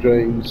loading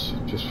screens,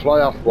 just fly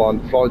off one,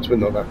 fly to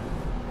another.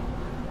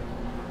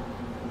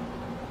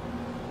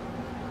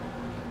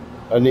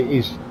 And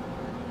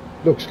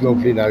looks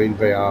lovely now in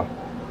VR.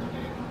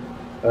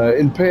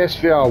 In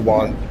PSVR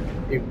 1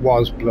 it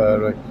was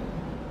blurry,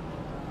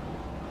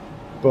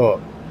 but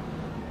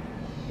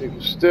it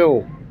was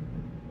still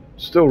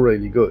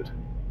really good.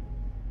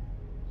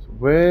 So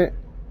where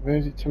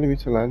is it telling me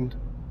to land?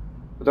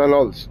 I don't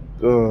know.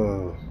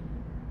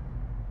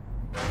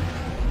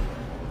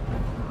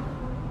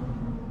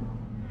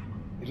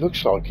 It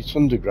looks like it's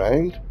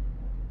underground.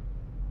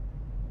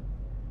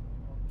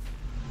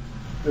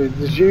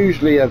 There's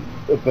usually a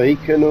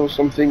beacon or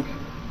something.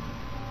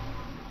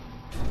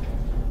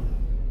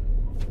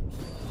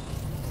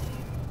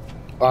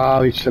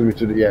 Ah, he's telling me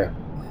to do, yeah.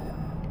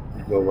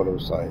 Ignore what I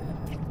was saying.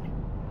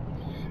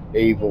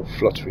 Evil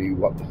fluttery,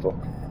 what the fuck.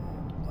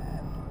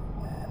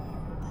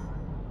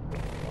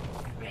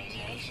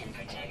 Radiation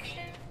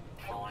protection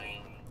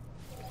falling.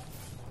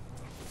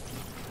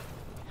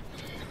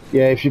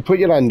 Yeah, if you put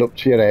your hand up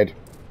to your head,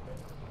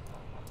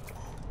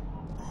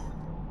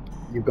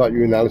 you've got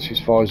your analysis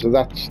files, so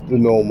that's the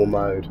normal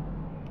mode.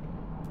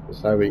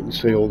 That's how we can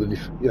see all the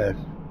different, you know,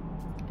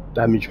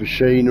 damaged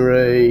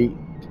machinery,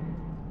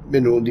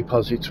 mineral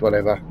deposits,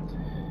 whatever.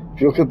 If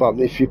you look at the bottom,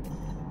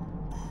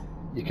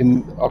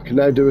 I can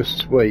now do a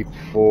sweep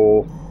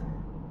for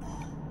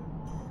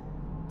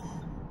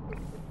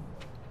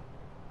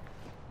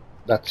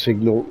that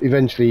signal.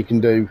 Eventually you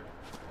can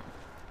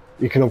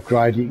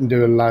upgrade it, you can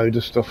do a load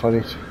of stuff on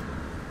it.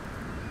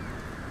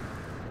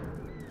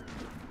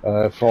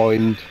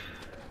 Find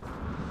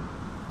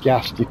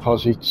gas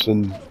deposits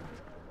and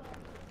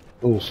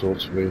all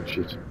sorts of weird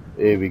shit.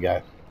 Here we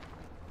go.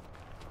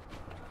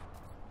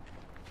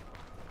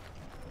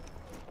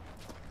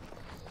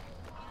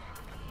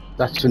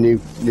 That's the new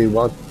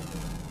one.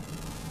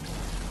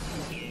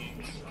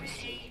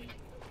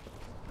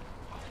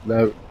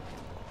 No,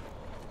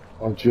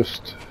 I'll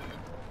just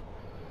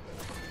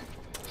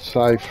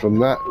save from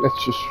that.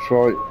 Let's just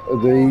try. Are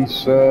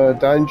these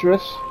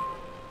dangerous?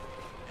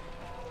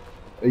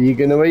 Are you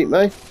going to eat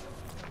me?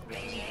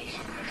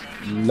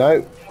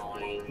 No,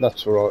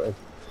 that's alright.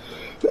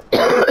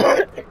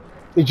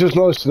 It's just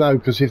nice to know,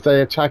 because if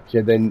they attack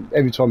you, then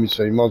every time you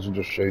see them, you might as well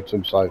just shoot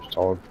them, saves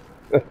time.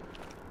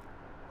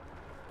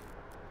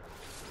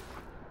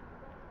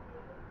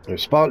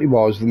 Sparkly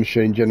wires of the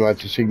machine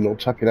generates a signal,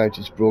 tapping out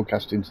its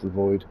broadcast into the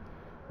void.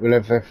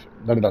 Whoever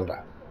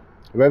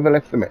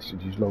left the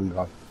message is long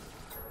gone.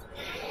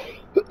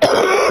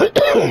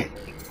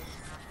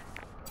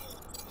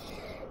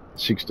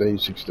 16.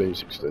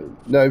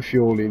 No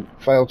fueling.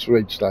 Failed to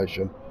reach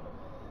station.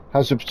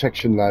 Hazard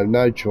protection low.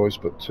 No choice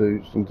but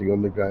to something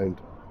underground.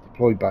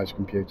 Deployed base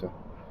computer.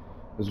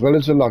 As well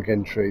as a log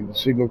entry, the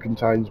signal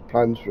contains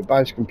plans for a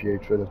base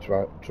computer and a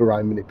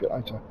terrain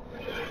manipulator.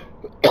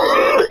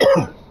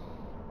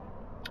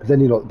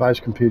 Then the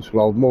base computer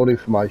will hold more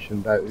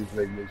information about who's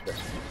leaving these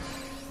messages.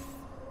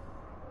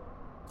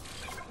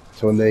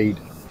 So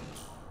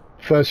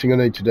first thing I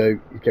need to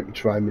do is get my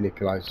terrain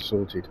manipulator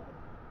sorted.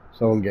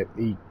 So I can get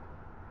me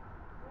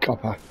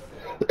copper.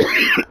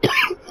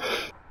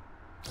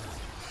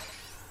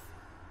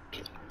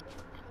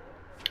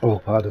 Oh,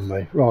 pardon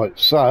me. Right,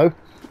 so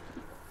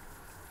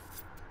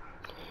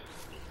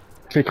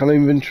click on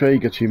inventory,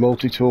 go to your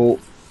multi-tool,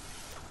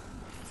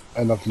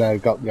 and I've now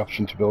got the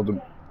option to build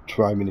a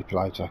terrain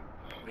manipulator.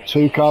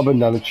 2 carbon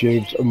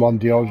nanotubes and 1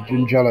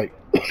 dihydrogen jelly.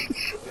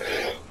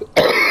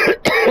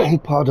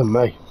 Pardon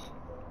me.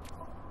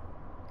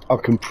 I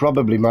can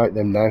probably make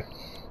them now,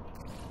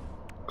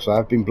 because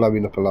I've been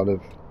blowing up a lot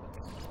of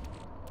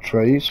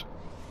trees.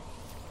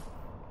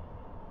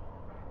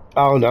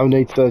 Oh no,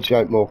 need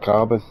 38 more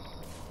carbon.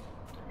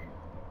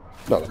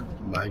 Not a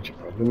major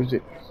problem, is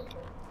it?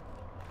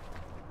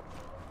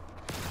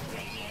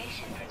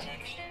 Radiation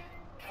protection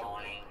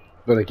falling.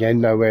 But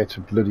again, nowhere to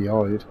bloody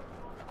hide.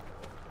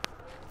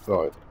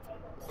 Right,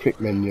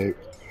 quick menu.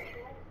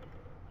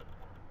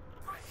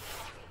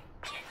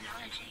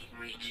 Technology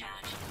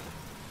recharge.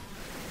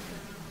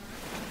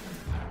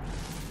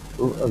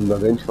 Oh, I haven't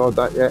identified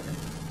that yet.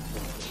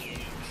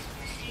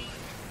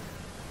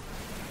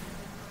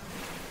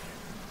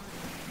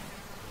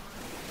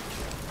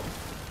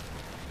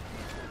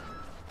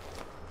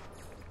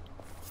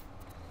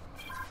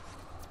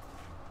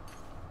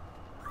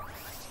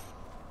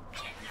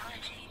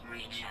 Technology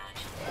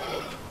recharge.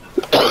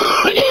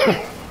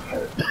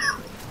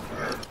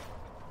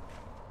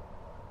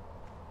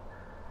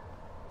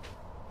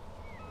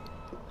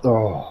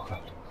 Oh,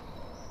 God.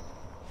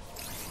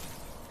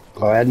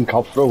 I hadn't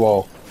coughed for a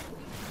while.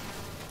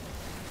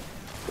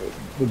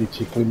 Really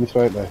tickling me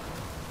throat now.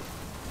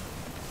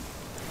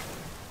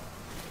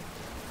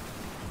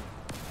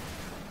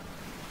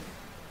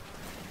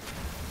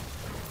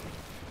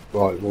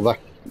 Right, well that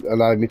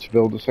allowed me to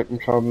build a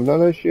second carbon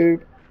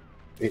nanotube.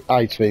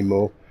 18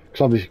 more,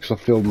 because obviously I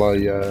filled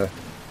my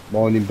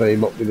mining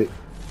beam up with it.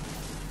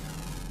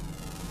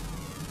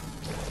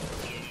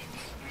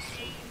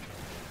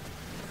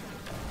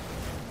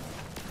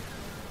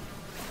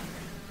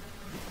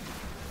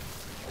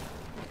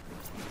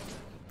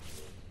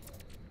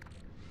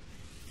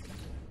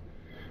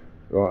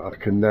 Right, I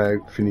can now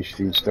finish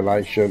the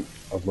installation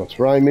of my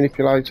terrain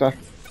manipulator.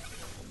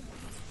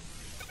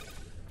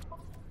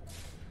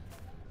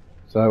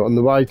 So on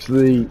the way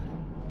to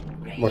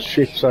my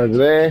ship's over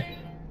there,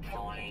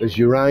 there's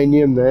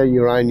uranium there.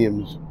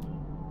 Uranium's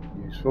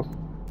useful.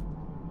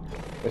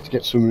 Let's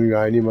get some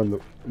uranium on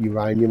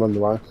the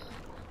way.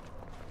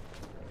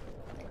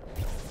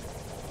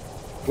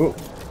 Oh.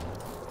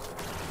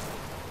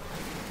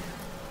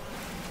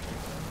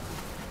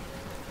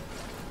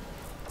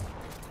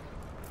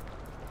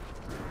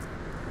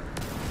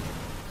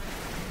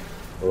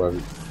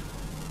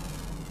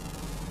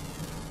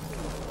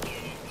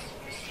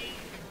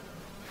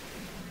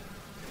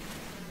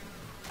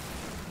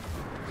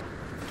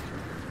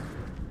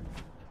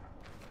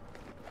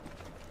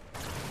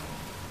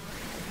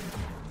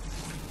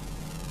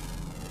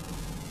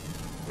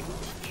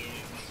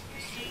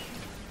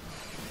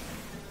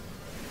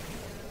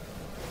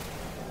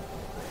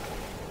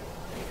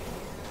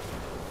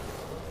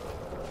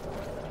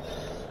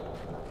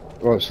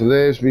 Right, so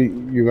there's my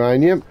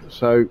uranium.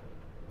 So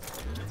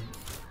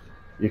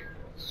you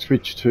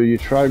switch to your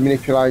terrain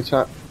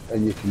manipulator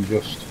and you can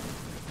just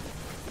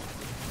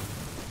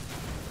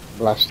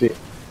blast it.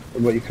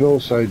 And what you can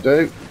also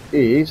do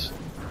is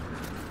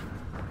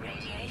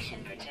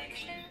Radiation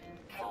protection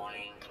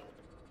falling.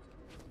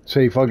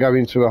 see if I go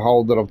into a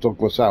hole that I've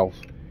dug myself,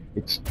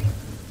 it's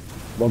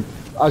well,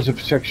 as a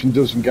protection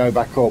doesn't go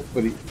back up,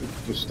 but it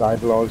just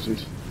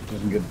stabilises,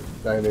 doesn't get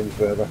down any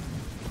further.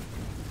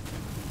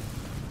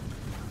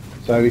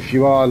 So if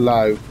you are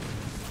low,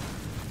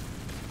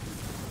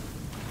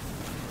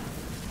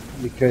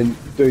 you can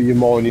do your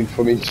mining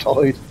from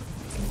inside.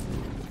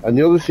 And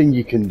the other thing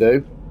you can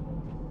do,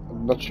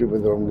 I'm not sure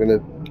whether I'm going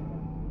to...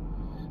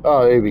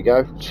 Oh, here we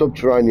go,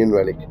 subterranean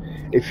relic.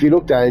 If you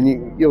look down,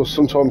 you'll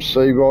sometimes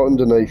see right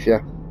underneath you,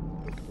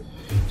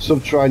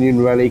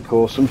 subterranean relic,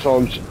 or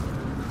sometimes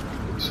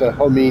it's a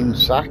humming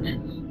sack,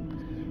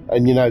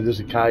 and you know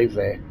there's a cave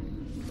there.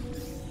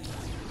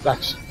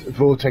 That's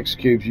vortex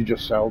cubes you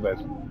just sell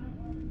then.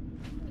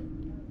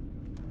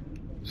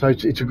 So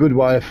it's a good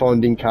way of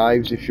finding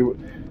caves if you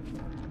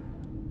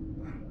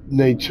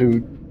need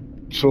to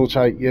sort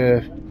out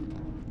your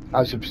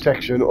as a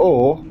protection,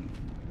 or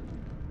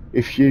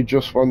if you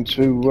just want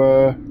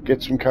to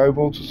get some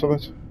cobalt or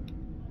something.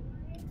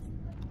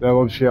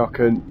 Now obviously I'll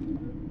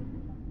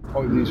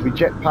use my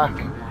jetpack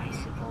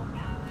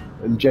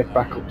and jet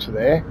back up to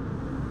there.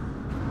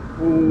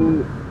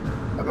 Ooh,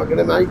 am I going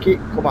to make it?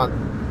 Come on.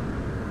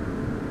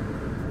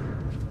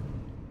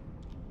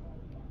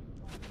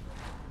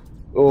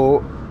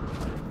 Or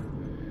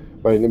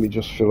wait, let me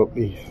just fill up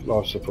my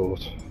life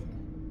support.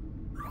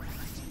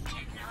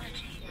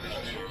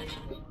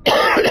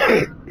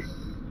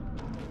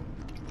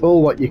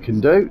 Or what you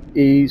can do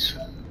is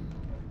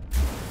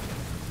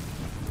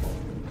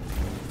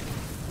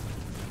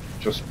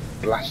just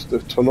blast the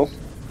tunnel.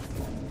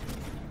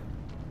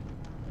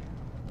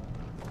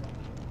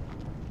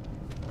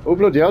 Oh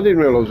bloody hell, I didn't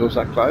realise I was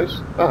that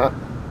close.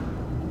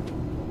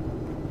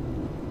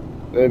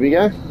 There we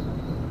go.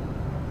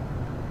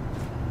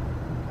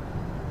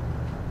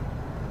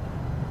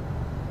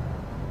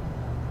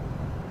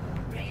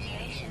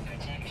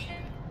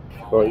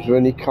 Right, is there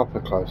any copper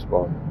close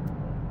by?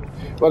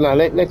 Well, now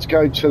let's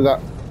go to the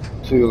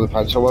other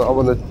planet. So I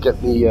want to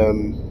get the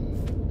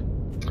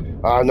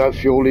no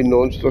fuel in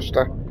launch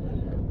thruster.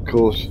 Of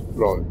course,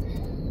 right.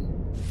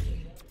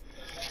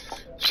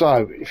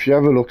 So if you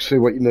have a look, see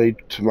what you need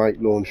to make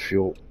launch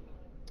fuel.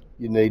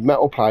 You need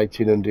metal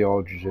plating and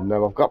dehydrogen.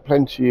 Now I've got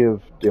plenty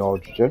of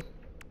dehydrogen,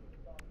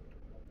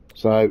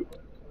 so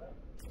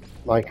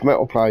make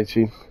metal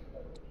plating,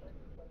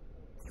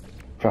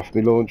 craft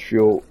me launch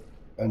fuel,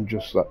 and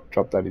just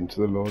drop that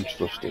into the launch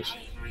thrusters.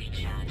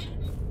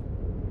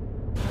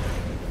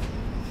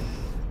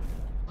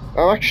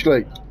 Oh,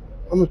 actually,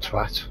 I'm a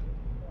twat.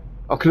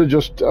 I could have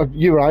just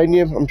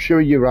uranium. I'm sure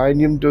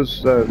uranium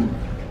does, and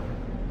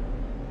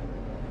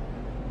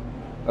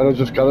I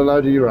just got a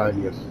load of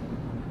uranium.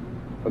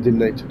 I didn't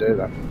need to do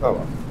that. Oh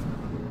well.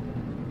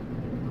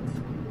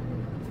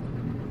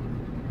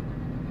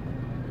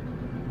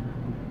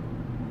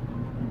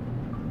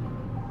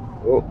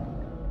 Oh,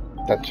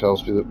 that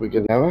tells me that we're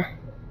getting an hour.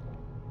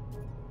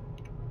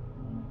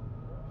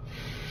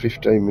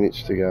 15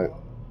 minutes to go.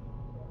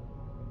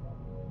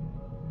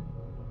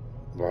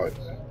 Right.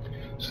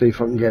 See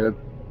if I can get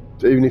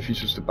even if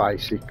it's just a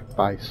basic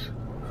base.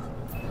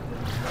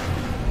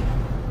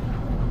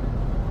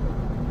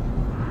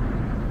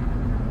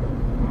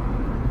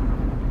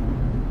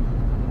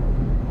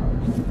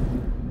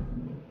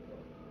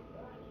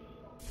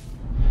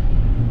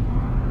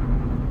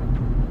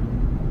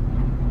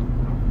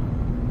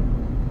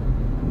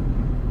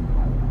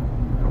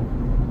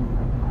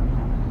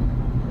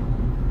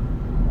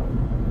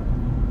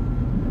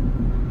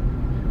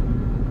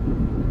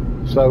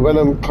 So when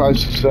I'm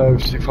close to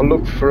surface, if I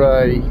look for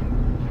a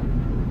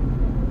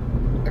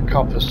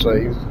copper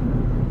seam,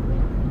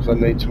 because I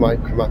need to make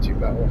chromatic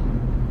metal,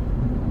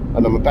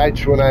 and I'm about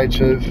to run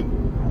out of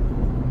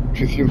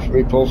lithium for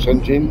my pulse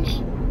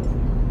engines,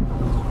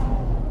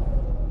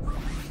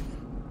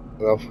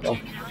 and I've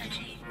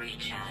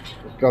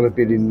got a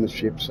bit in the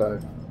ship, so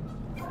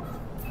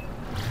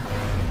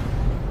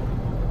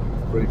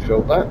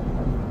refilled that.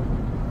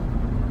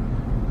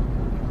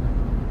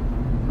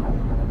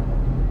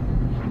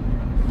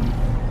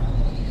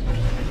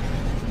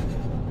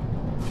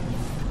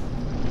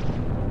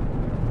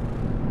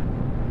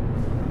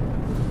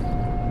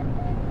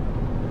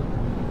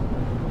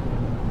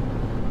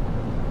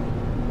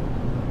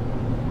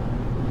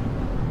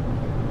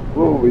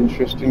 Oh,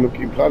 interesting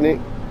looking planet.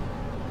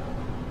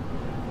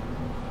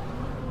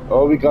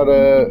 Oh, we got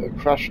a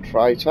crashed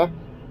freighter.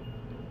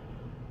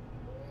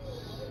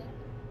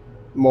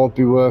 Might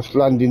be worth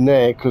landing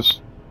there,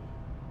 because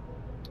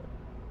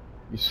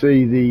you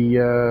see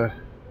the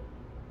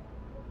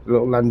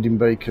little landing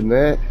beacon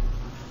there.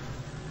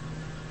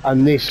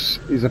 And this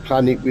is a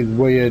planet with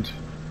weird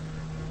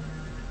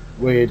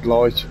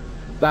light.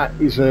 That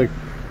is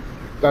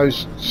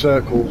those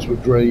circles were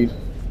green.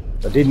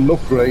 They didn't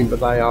look green, but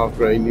they are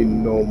green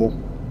in normal.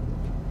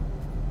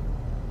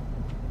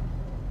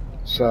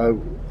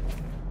 So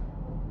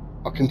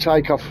I can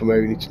take off from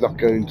here and it's not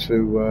going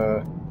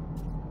to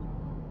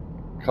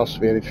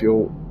cost me any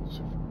fuel.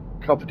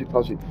 Copper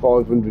deposit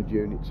 500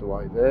 units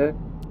away there.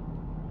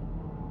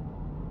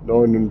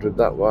 900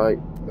 that way.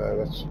 No,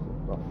 that's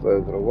not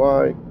further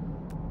away.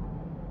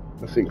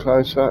 Nothing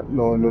closer.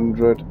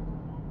 900.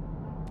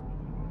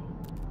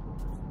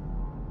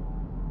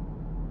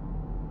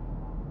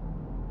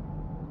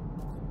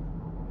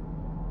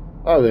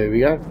 Oh, there we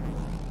go.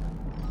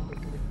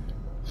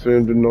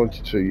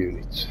 392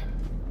 units.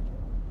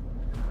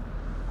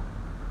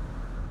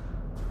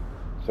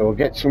 So I'll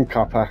get some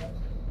copper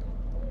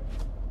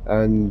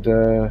and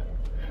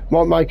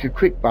might make a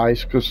quick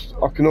base, because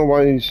I can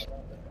always,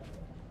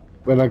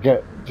 when I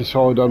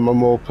decide on my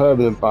more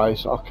permanent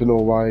base, I can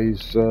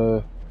always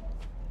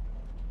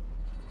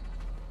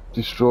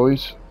destroy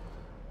it.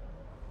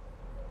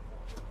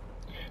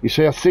 You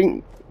see, I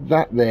think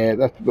that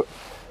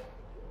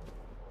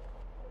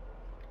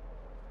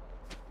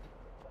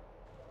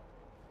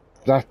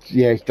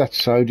yeah,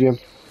 that's sodium.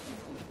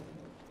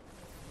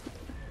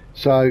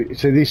 So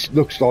this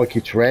looks like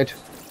it's red,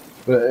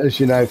 but as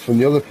you know from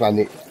the other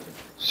planet,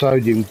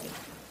 sodium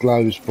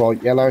glows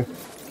bright yellow.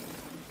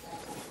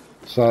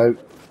 So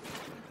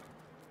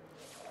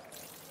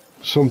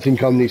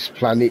something on this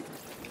planet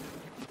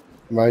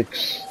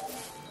makes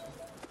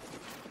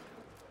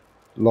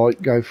light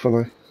go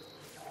funny.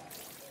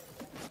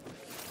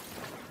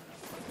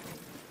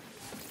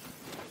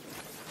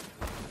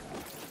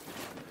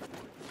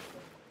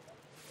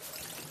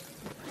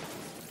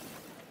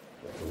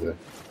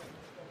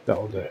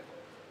 That'll do.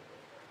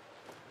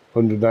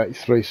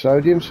 183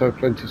 sodium, so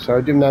plenty of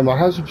sodium. Now my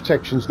hazard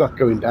protection's not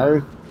going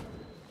down,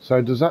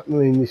 so does that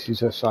mean this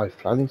is a safe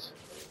planet?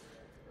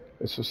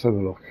 Let's just have a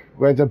look.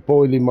 Weather,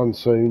 boiling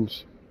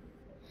monsoons,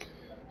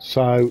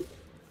 so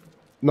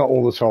not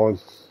all the time,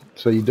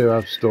 so you do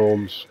have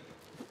storms.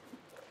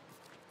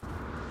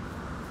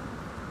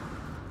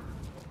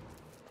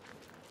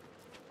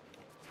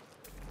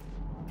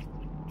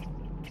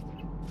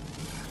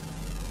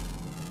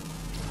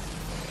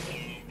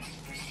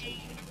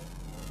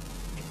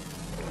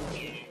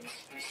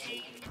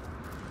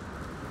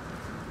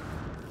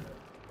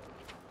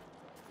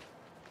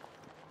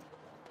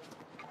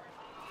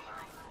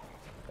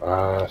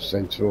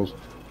 Sentinels.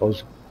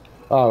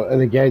 Oh,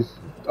 and again,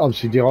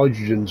 obviously the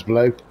hydrogen's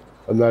blue,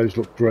 and those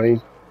look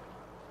green.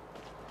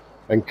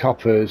 And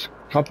copper's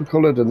copper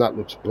coloured, and that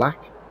looks black.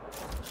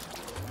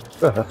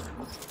 So,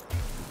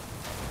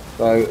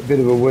 a bit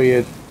of a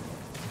weird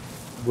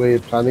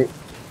planet.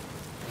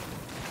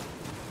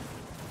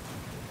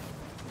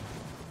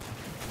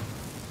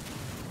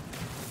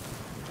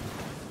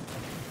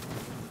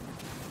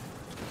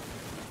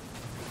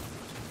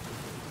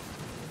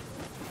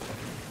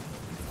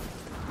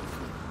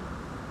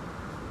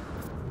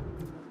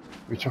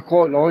 Which I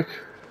quite like.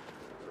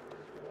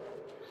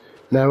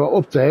 Now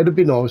up there would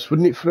be nice,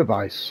 wouldn't it, for a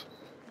base?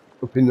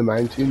 Up in the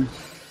mountains.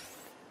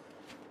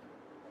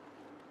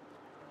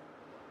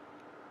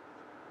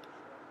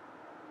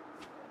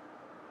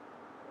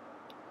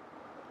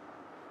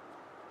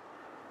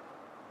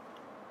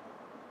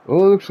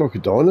 Oh, it looks like a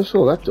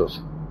dinosaur, that does.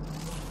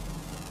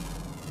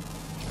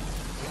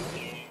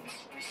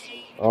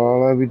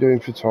 Oh, how are we doing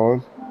for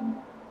time?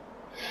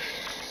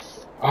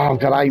 Oh, I've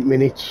got 8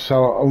 minutes,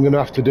 so I'm going to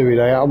have to do it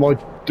here. I might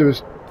do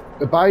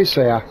a base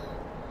here.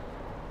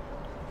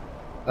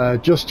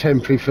 Just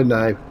temporary for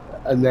now.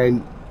 And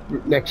then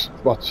next,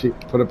 put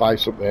a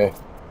base up there.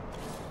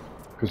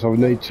 Because I will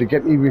need to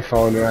get my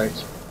refiner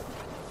out.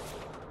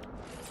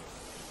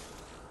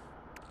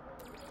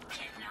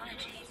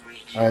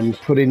 And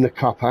put in the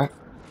copper.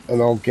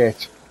 And I'll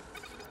get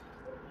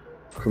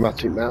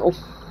chromatic metal.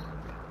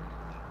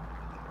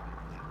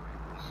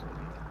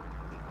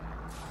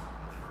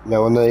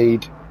 Now I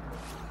need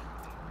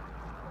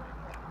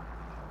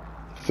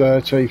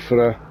 30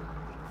 for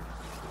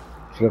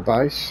a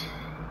base.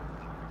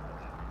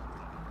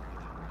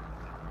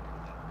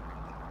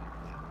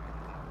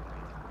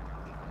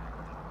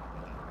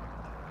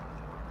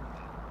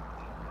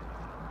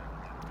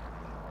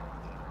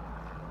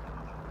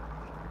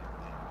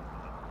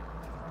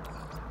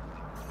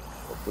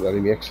 I'll put that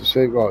in the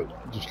exosuit. Right,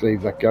 just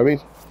leave that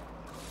going.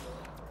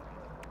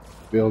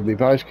 Build my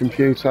base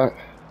computer.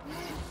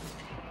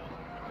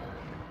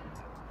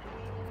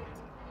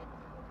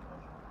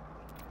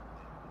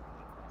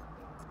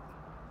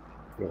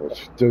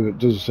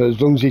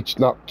 As long as it's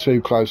not too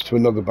close to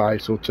another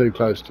base or too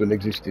close to an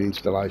existing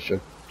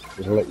installation,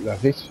 it'll let you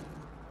have it.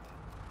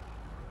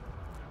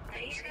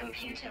 Base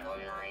computer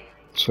online.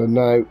 So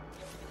now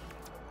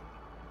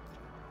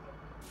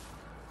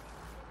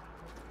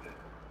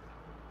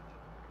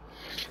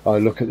I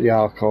look at the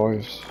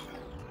archives.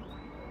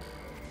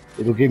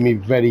 It'll give me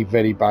very,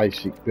 very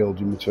basic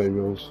building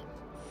materials.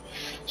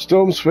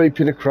 Storm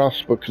sweeping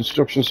across, but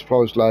construction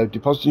supplies low.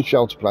 Depositing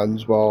shelter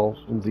plans while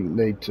something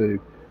need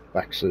to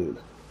back soon.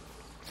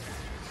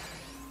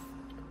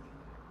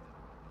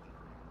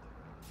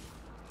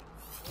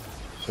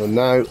 So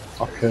now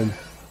I can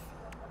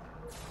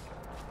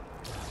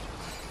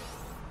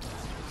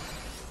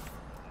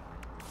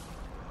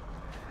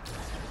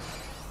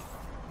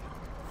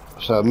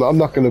I'm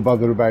not going to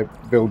bother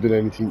about building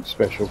anything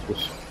special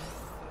because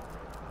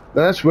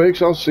that's weird,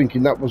 'cause I was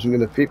thinking that wasn't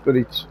going to fit, but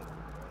it's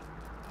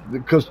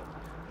because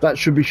that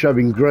should be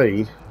showing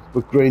green,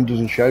 but green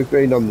doesn't show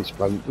green on this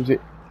planet, does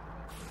it?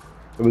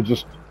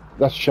 So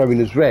that's showing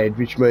as red,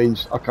 which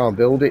means I can't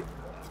build it,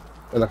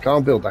 and I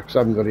can't build that because I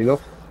haven't got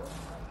enough.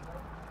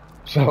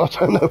 So I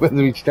don't know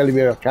whether it's telling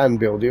me I can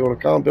build it or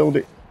I can't build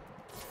it.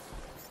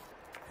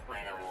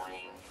 Weather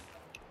warning.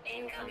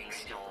 Incoming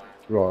storm.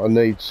 Right, I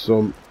need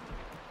some.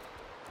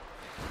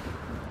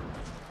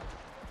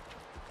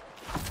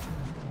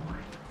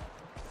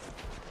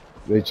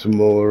 Need some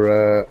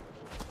more.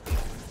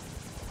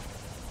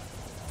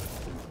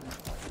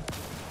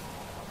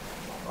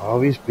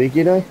 Oh, he's big,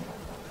 you know.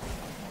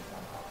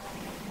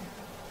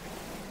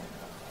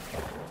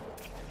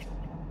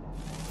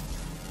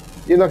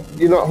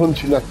 You're not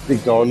hunting that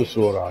big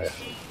dinosaur, are you?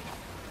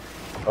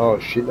 Oh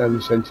shit! Now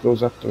the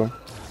sentinels after me.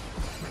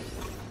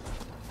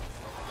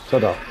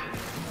 Shut up.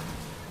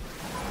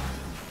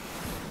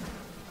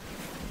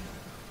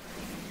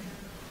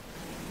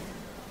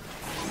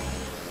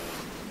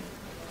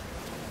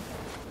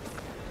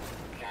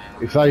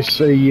 If they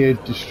see you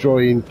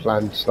destroying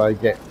plants, they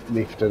get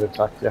miffed and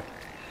attack you.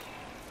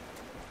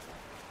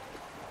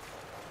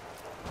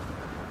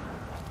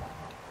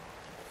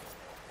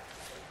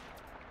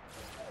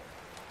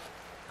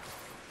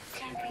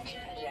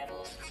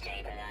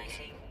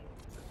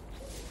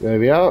 There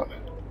we are.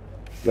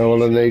 Now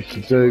all I need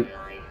to do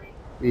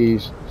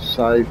is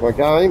save my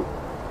game.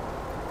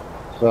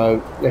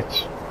 So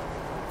let's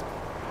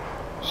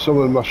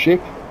summon my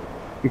ship.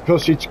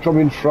 Because it's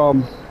coming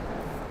from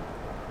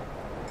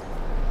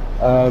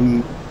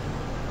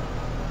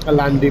a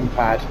landing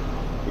pad,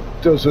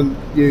 it doesn't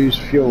use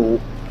fuel,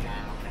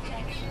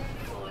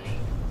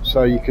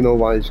 so you can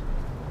always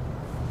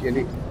get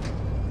it.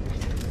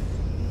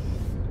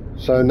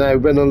 So now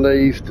when I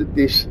leave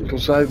this, it'll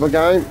save my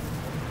game.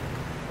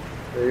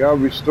 There you go,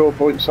 restore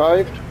point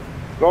saved.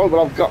 Right,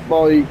 well I've got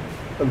a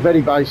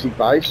very basic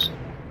base.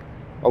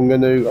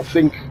 I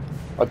think,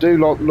 I do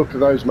like the look of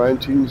those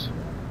mountains.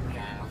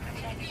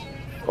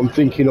 I'm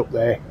thinking up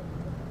there.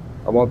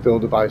 I might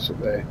build a base up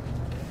there.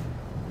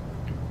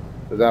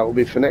 But that will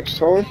be for next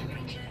time.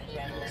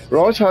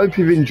 Right, I hope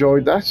you've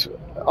enjoyed that.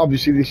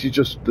 Obviously this is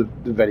just the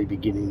very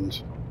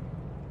beginnings.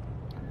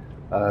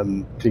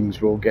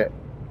 Things will get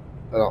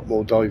a lot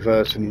more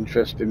diverse and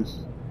interesting.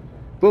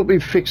 But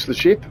we've fixed the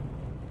ship.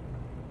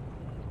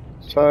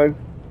 So,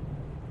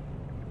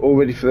 all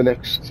ready for the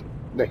next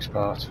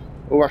part.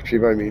 Oh, actually,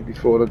 maybe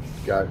before I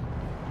go,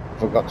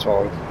 if I've got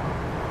time.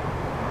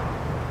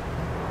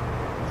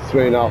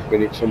 3.5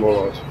 minutes, I'm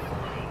alright.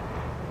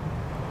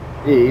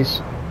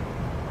 Is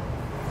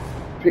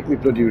pick me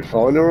bloody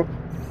refiner up,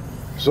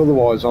 because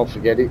otherwise I'll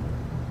forget it.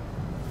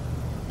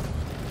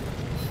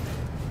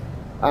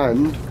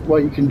 And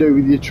what you can do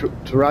with your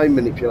terrain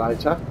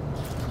manipulator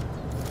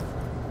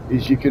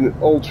is you can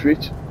alter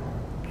it.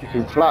 You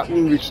can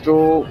flatten,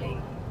 restore.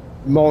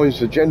 Mine's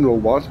the general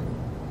one.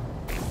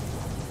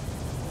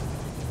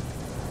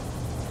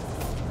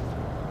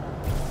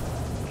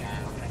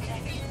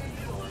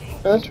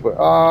 That's what.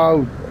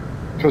 Oh,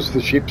 because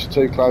the ship's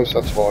too close.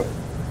 That's why.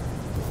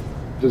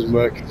 It doesn't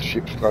work if the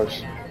ship's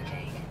close.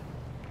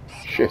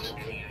 Shit.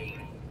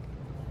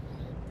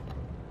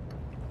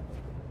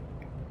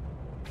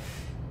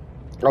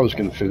 I was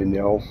going to fill in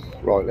the hole.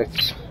 Right,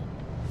 let's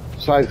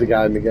save the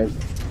game again.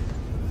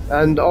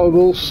 And I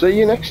will see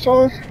you next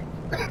time.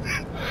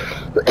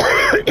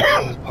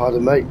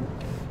 Pardon me.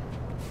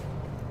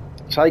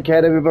 Take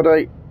care,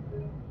 everybody.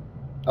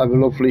 Have a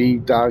lovely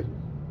day.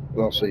 And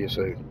I'll see you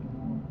soon.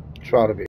 Try to be.